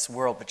part of this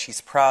world, but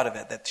she's proud of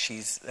it, that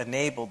she's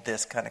enabled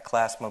this kind of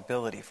class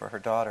mobility for her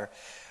daughter.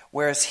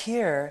 Whereas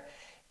here,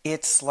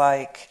 it's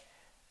like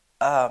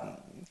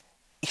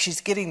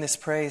she's getting this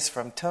praise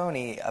from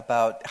Tony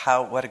about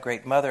what a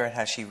great mother and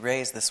how she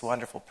raised this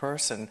wonderful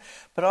person,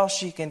 but all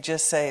she can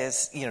just say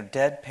is,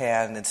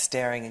 deadpan and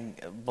staring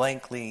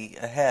blankly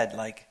ahead,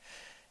 like,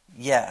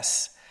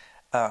 yes.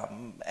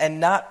 And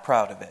not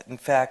proud of it. In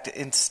fact,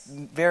 it's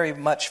very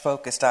much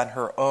focused on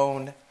her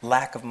own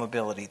lack of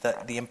mobility,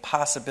 the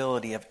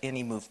impossibility of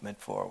any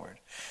movement forward.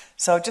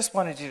 So I just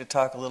wanted you to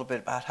talk a little bit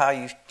about how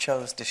you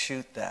chose to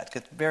shoot that,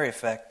 because it's very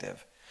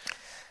effective.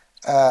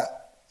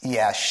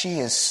 Yeah, she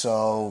is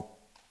so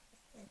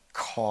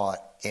caught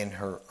in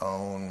her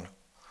own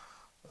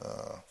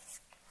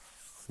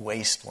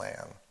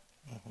wasteland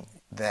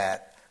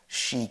that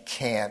she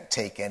can't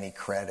take any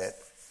credit.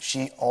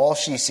 All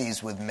she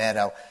sees with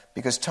Meadow,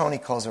 because Tony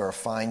calls her a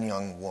fine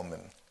young woman,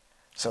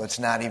 so it's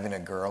not even a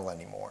girl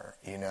anymore,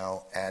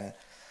 and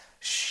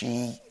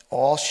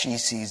all she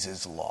sees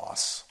is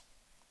loss.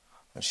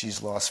 And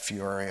she's lost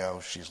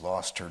Furio, she's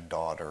lost her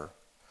daughter,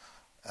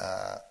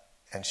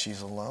 and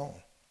she's alone.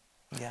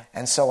 Yeah.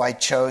 And so I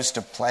chose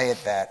to play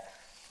it that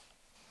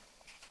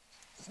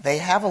they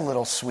have a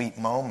little sweet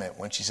moment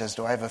when she says,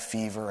 "Do I have a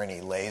fever?" And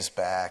he lays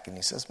back and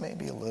he says,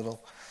 "Maybe a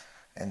little."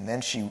 And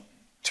then she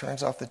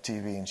turns off the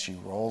TV and she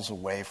rolls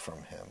away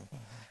from him.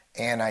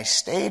 And I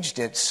staged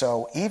it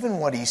so even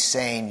what he's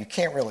saying, you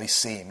can't really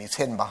see him. He's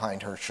hidden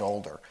behind her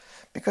shoulder.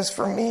 Because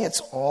for me, it's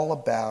all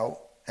about,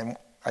 and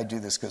I do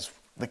this because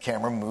the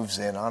camera moves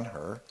in on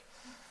her,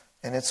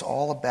 and it's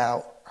all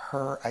about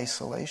her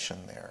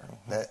isolation there.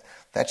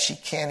 That she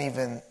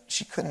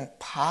couldn't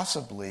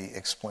possibly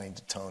explain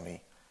to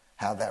Tony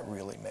how that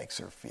really makes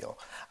her feel.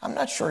 I'm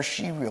not sure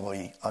she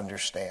really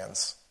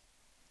understands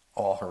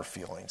all her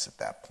feelings at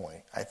that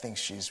point. I think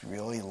she's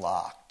really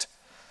locked.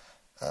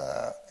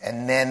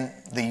 And then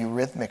the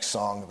Eurythmics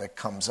song that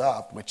comes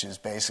up, which is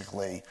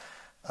basically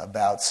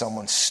about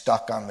someone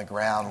stuck on the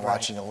ground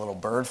watching a little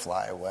bird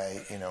fly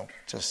away,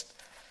 just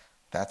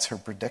that's her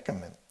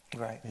predicament.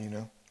 Right.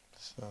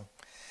 So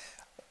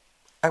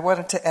I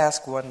wanted to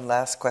ask one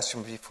last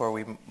question before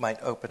we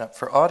might open up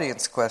for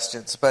audience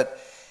questions, but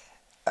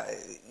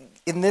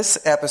in this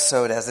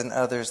episode, as in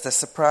others, The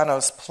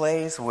Sopranos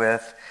plays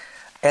with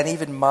and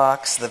even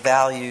mocks the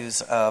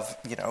values of,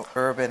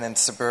 urban and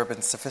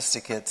suburban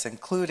sophisticates,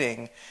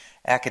 including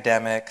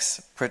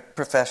academics,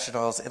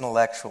 professionals,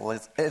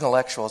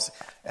 intellectuals,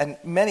 and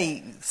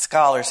many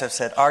scholars have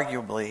said,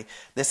 arguably,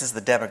 this is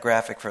the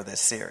demographic for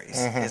this series,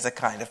 is a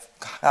kind of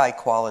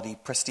high-quality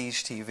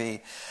prestige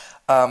TV.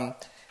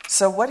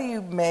 So what do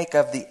you make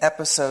of the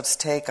episode's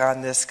take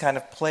on this kind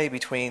of play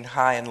between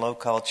high and low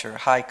culture,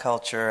 high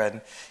culture and,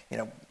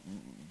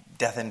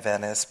 Death in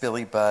Venice,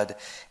 Billy Budd,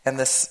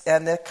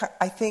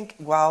 I think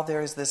while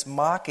there is this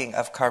mocking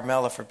of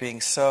Carmela for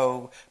being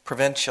so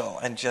provincial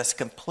and just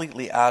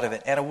completely out of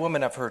it, and a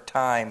woman of her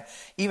time,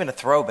 even a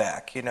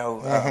throwback,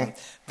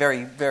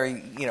 very,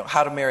 very,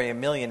 How to Marry a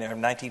Millionaire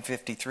in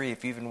 1953.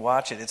 If you even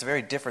watch it, it's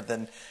very different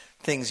than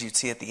things you'd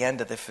see at the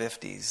end of the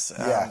 50s.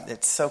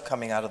 It's so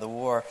coming out of the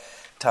war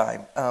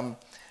time,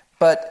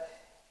 but.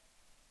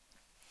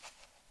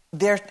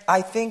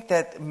 I think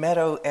that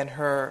Meadow and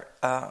her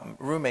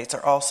roommates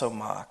are also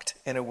mocked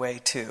in a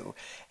way too.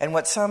 And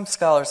what some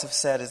scholars have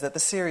said is that the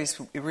series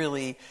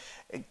really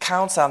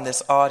counts on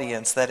this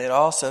audience, that it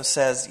also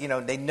says,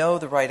 they know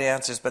the right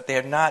answers, but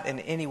they're not in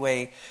any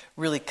way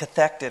really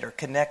cathected or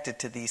connected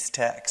to these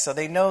texts. So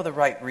they know the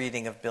right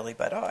reading of Billy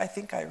Budd. Oh, I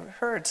think I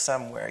heard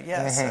somewhere,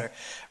 yes, or,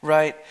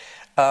 right.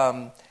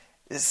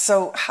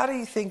 So how do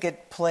you think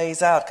it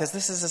plays out? Because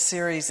this is a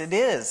series, it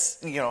is,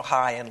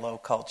 high and low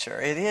culture.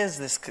 It is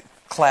this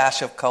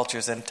clash of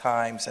cultures and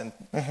times. And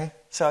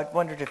so I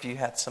wondered if you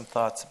had some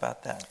thoughts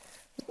about that.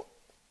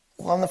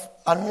 Well,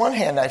 on one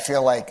hand, I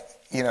feel like,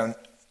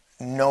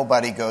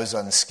 nobody goes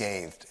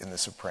unscathed in The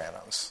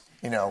Sopranos.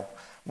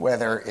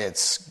 Whether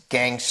it's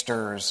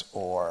gangsters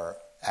or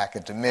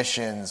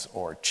academicians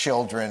or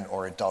children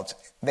or adults,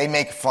 they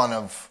make fun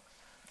of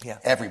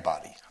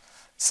everybody.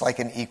 It's like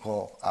an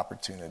equal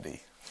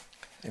opportunity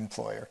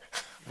employer.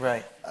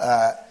 Right.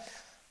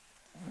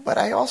 But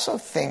I also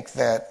think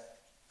that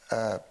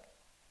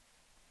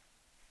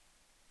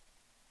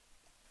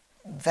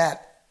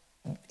that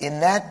in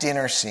that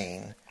dinner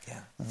scene,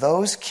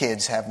 those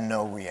kids have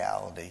no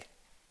reality.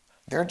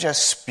 They're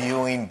just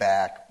spewing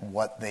back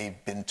what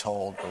they've been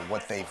told or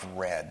what they've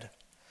read.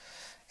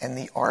 And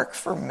the arc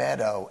for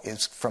Meadow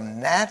is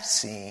from that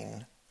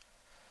scene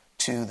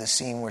to the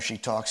scene where she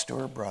talks to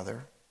her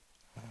brother,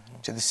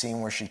 to the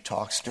scene where she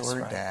talks to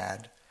her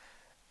dad.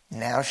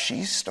 Now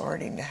she's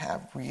starting to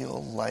have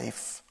real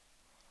life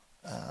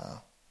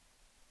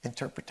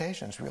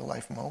interpretations, real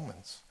life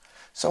moments.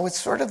 So it's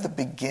sort of the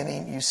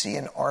beginning. You see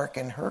an arc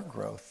in her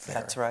growth there.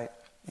 That's right.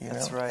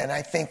 That's right. And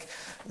I think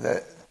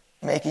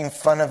making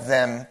fun of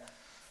them,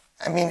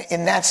 I mean,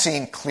 in that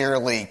scene,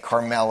 clearly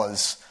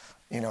Carmela's,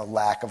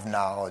 lack of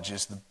knowledge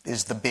is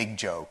the big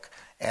joke,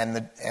 and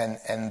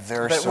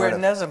they're but sort it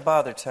of doesn't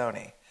bother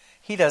Tony.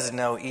 He doesn's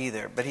know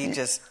either, but he's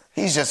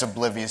just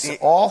oblivious.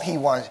 All he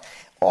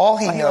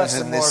knows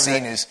in this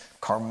scene is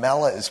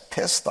Carmela is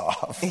pissed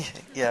off.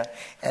 Yeah.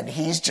 And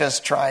he's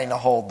just trying to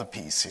hold the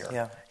peace here.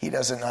 Yeah. He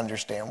doesn't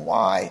understand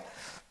why,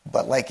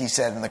 but like he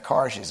said in the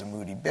car, she's a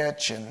moody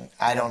bitch, and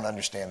I don't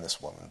understand this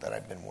woman that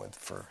I've been with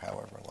for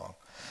however long.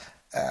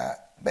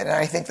 But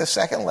I think the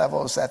second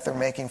level is that they're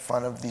making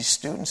fun of these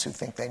students who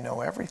think they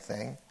know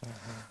everything,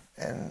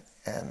 and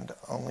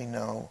only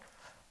know,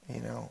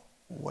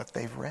 what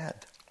they've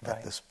read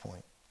at this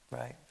point.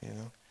 Right.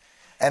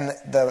 And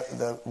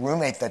the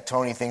roommate that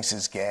Tony thinks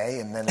is gay,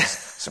 and then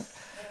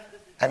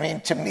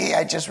to me,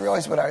 I just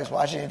realized when I was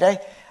watching today,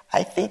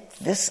 I think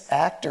this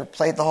actor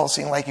played the whole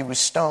scene like he was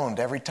stoned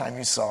every time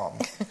you saw him.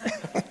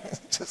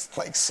 Just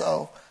like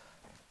so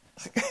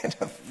kind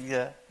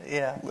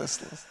of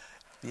listless.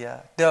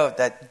 Yeah. No,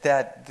 that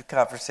the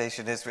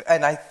conversation is,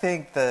 and I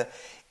think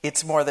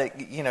it's more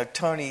that,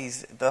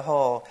 Tony's, the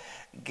whole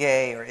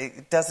gay, or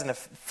it doesn't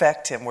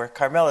affect him, where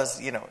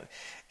Carmela's,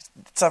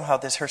 somehow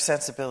her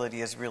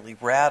sensibility is really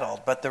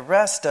rattled. But the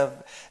rest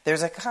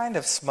there's a kind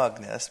of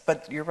smugness,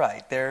 but you're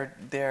right,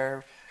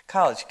 they're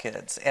college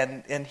kids.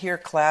 And here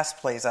class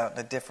plays out in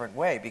a different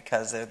way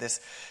because they're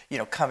this,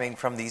 coming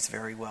from these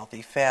very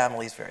wealthy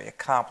families, very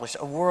accomplished,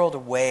 a world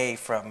away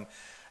from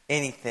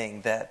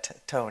anything that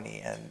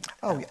Tony and...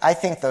 I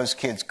think those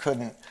kids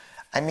couldn't...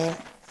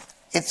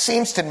 it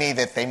seems to me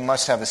that they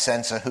must have a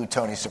sense of who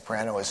Tony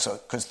Soprano is,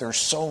 because they're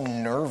so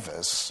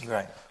nervous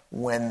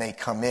when they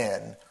come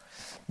in,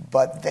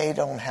 but they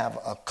don't have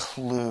a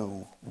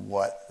clue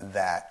what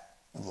that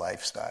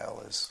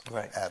lifestyle is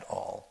at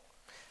all.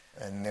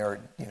 And they're,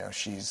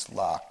 she's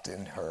locked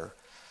in her,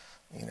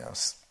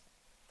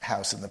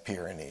 house in the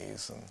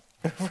Pyrenees, and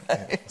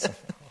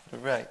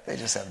they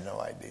just have no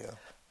idea.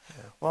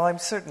 Yeah. Well, I'm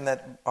certain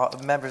that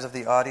members of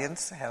the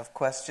audience have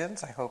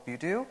questions. I hope you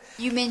do.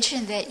 You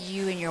mentioned that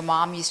you and your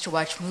mom used to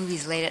watch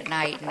movies late at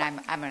night,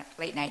 and I'm a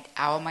late night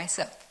owl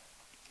myself.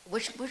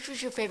 Which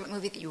was your favorite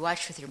movie that you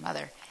watched with your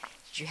mother?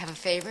 Did you have a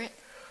favorite?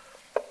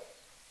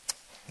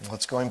 Well,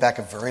 it's going back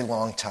a very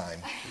long time.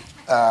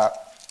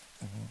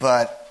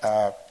 But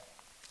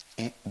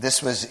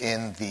this was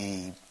in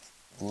the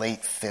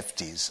late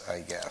 50s,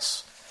 I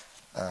guess.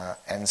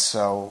 And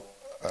so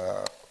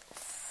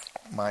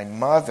my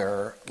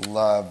mother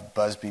loved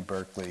Busby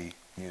Berkeley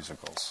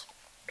musicals.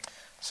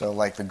 So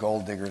like The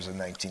Gold Diggers in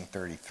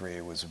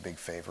 1933 was a big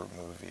favorite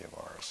movie of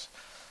ours.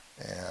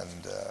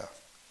 And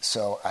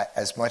so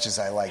as much as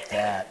I liked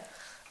that,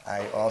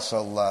 I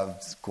also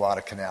loved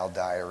Guadalcanal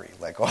Diary,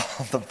 like all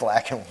the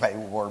black and white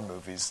war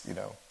movies,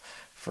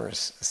 for a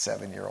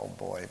 7-year-old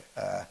boy.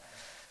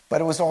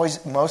 But it was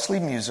always mostly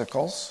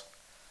musicals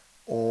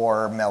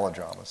or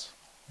melodramas.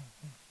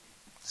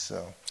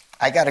 So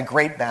I got a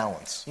great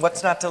balance.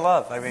 What's not to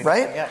love?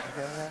 Right? Yeah.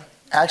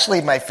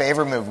 Actually, my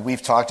favorite movie,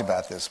 we've talked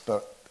about this,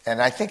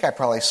 and I think I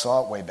probably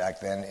saw it way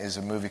back then, is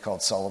a movie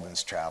called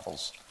Sullivan's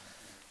Travels.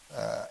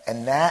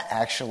 And that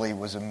actually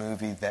was a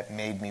movie that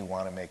made me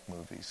want to make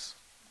movies.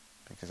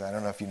 Because I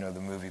don't know if you know the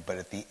movie, but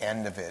at the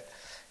end of it,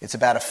 it's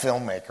about a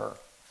filmmaker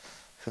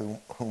who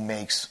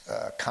makes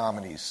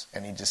comedies,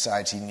 and he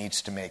decides he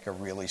needs to make a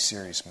really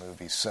serious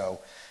movie. So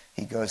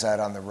he goes out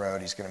on the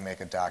road, he's going to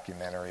make a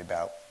documentary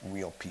about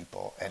real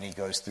people, and he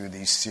goes through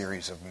these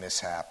series of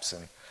mishaps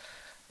and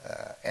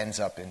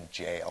ends up in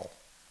jail.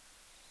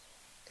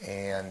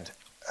 And,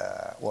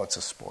 it's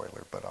a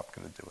spoiler, but I'm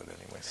going to do it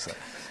anyway. So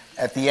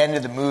at the end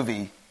of the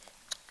movie,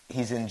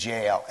 he's in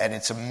jail, and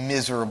it's a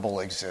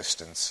miserable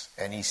existence,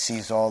 and he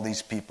sees all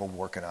these people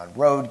working on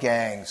road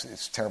gangs.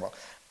 It's terrible.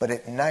 But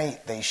at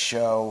night, they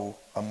show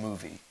a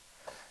movie,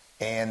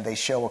 and they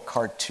show a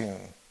cartoon,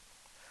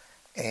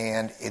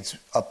 and it's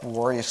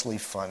uproariously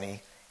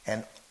funny,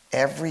 and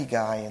every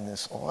guy in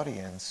this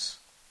audience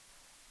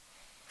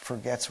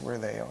forgets where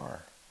they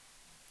are.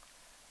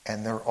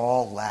 And they're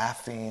all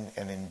laughing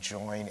and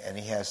enjoying, and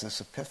he has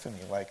this epiphany,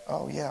 like,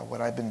 oh yeah,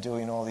 what I've been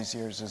doing all these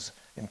years is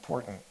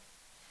important.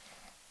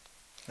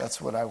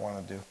 That's what I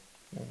want to do.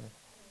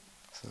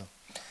 So.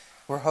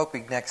 We're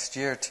hoping next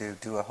year to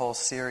do a whole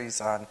series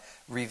on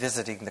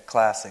revisiting the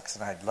classics,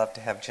 and I'd love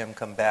to have Jim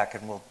come back,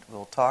 and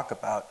we'll talk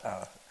about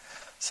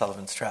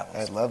Sullivan's Travels.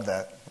 I'd love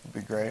that. It'd be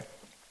great.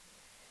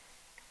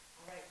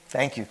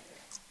 Thank you.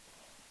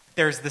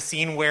 There's the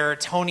scene where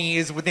Tony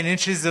is within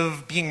inches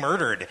of being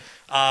murdered,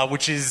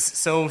 which is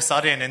so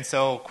sudden and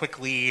so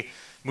quickly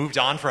moved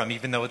on from,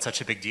 even though it's such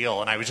a big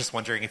deal. And I was just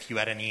wondering if you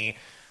had any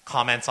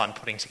comments on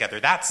putting together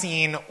that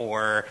scene,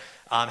 or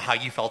how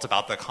you felt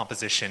about the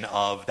composition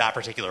of that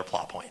particular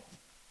plot point.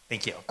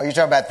 Thank you. Oh, you're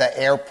talking about the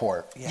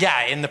airport.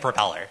 Yeah, in the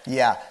propeller.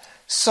 Yeah.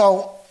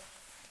 So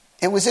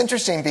it was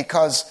interesting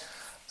because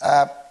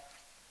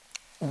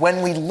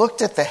when we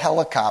looked at the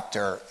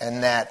helicopter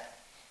and that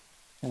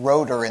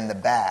rotor in the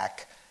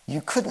back,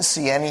 you couldn't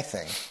see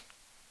anything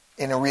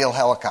in a real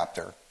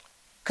helicopter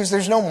because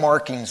there's no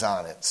markings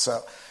on it.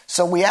 So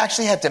we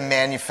actually had to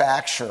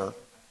manufacture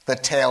the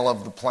tail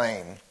of the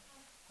plane,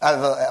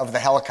 of the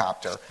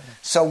helicopter,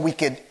 so we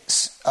could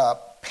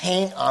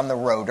paint on the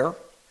rotor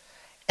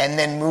and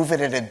then move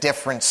it at a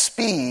different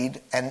speed.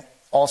 And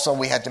also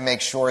we had to make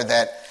sure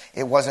that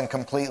it wasn't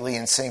completely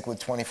in sync with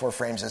 24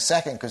 frames a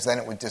second, because then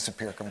it would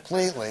disappear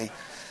completely.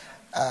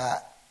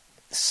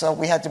 So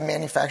we had to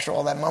manufacture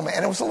all that moment.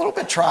 And it was a little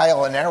bit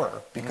trial and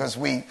error, because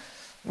we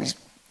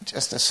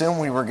just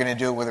assumed we were going to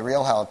do it with a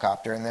real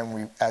helicopter, and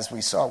then as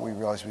we saw it, we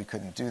realized we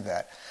couldn't do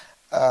that.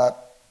 I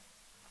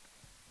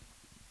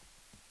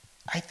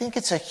think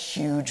it's a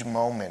huge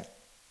moment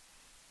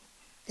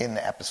in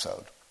the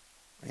episode,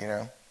 you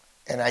know?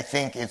 And I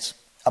think it's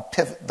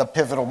the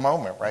pivotal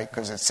moment, right?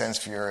 Because it sends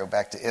Furio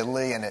back to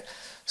Italy, and it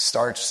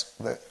starts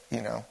the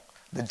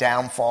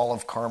downfall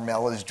of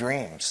Carmela's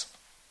dreams,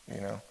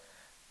 you know?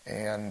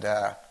 And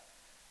I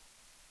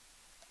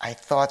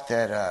thought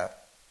that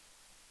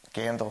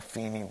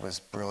Gandolfini was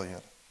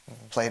brilliant.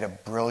 Played a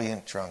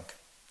brilliant drunk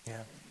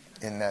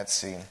in that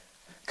scene.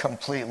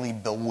 Completely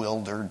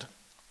bewildered,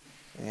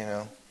 you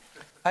know?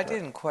 I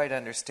didn't quite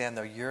understand,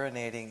 though,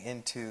 urinating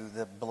into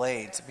the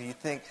blades. But you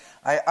think,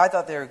 I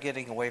thought they were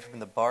getting away from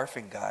the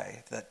barfing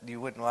guy, that you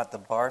wouldn't want the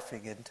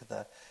barfing into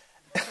the...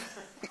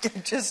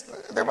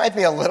 There might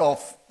be a little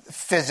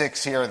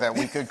physics here that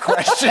we could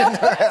question.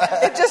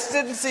 It just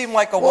didn't seem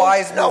like a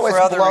wise move for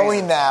other reasons. No, it's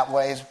blowing that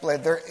way.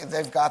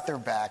 They've got their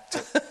back.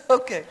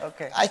 Okay.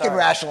 I can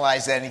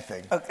rationalize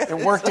anything. Okay. It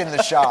worked in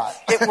the shot.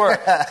 It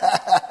worked.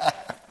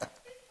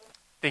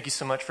 Thank you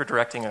so much for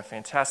directing a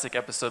fantastic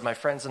episode. My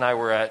friends and I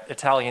were at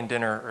Italian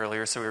dinner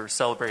earlier, so we were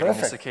celebrating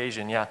this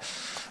occasion. Yeah.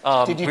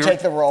 Did you take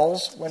the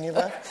rolls when you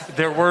left?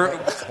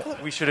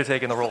 We should have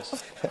taken the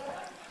rolls.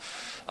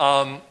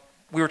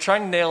 We were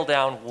trying to nail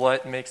down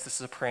what makes The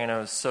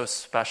Sopranos so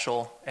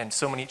special, and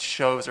so many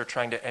shows are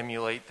trying to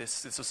emulate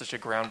this. This was such a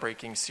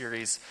groundbreaking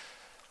series.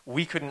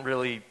 We couldn't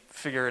really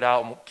figure it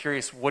out. I'm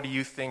curious, what do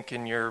you think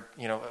in your,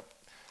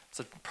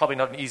 it's probably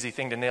not an easy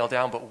thing to nail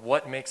down, but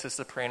what makes The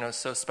Sopranos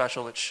so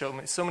special that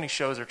so many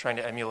shows are trying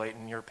to emulate,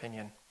 in your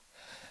opinion?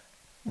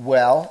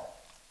 Well,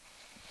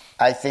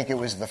 I think it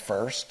was the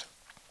first,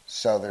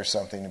 so there's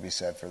something to be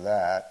said for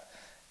that.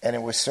 And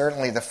it was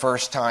certainly the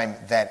first time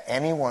that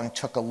anyone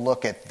took a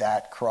look at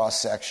that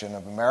cross-section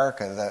of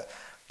America,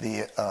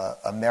 the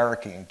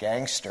American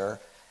gangster,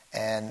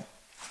 and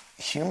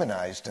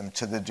humanized him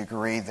to the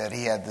degree that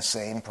he had the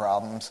same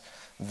problems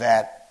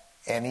that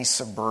any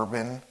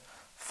suburban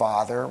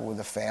father with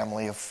a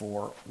family of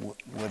four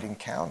would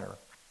encounter,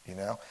 you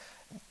know.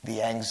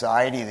 The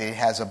anxiety that he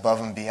has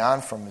above and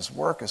beyond from his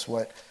work is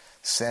what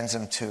sends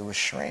him to a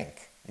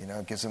shrink,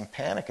 gives him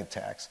panic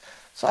attacks.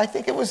 So I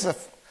think it was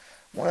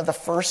one of the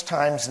first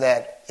times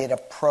that it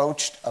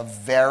approached a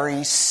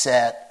very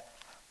set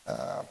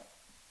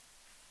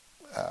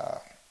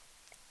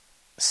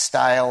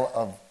style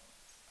of,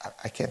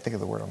 I can't think of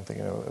the word I'm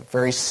thinking of, a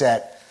very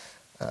set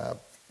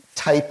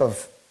type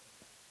of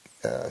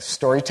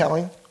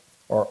storytelling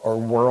or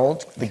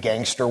world, the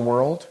gangster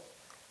world,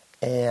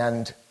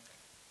 and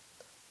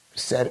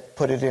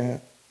put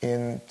it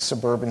in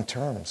suburban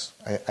terms.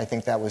 I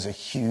think that was a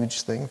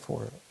huge thing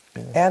for it.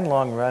 And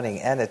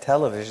long-running, and a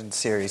television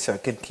series, so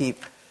it could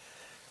keep...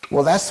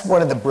 Well, that's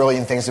one of the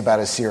brilliant things about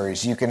a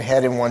series. You can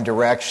head in one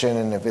direction,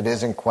 and if it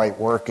isn't quite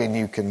working,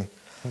 you can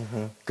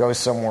go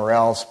somewhere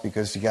else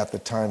because you got the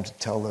time to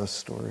tell those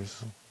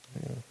stories.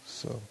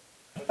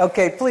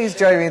 Okay, please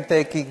join me in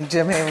thanking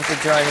Jim Hayman for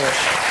joining us.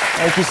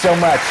 Thank you so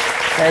much.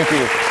 Thank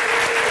you.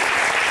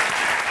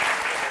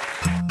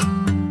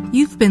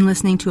 You've been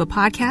listening to a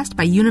podcast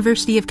by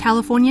University of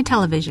California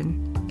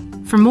Television.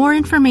 For more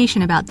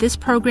information about this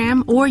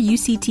program or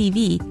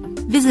UCTV,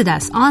 visit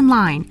us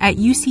online at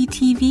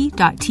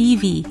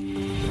uctv.tv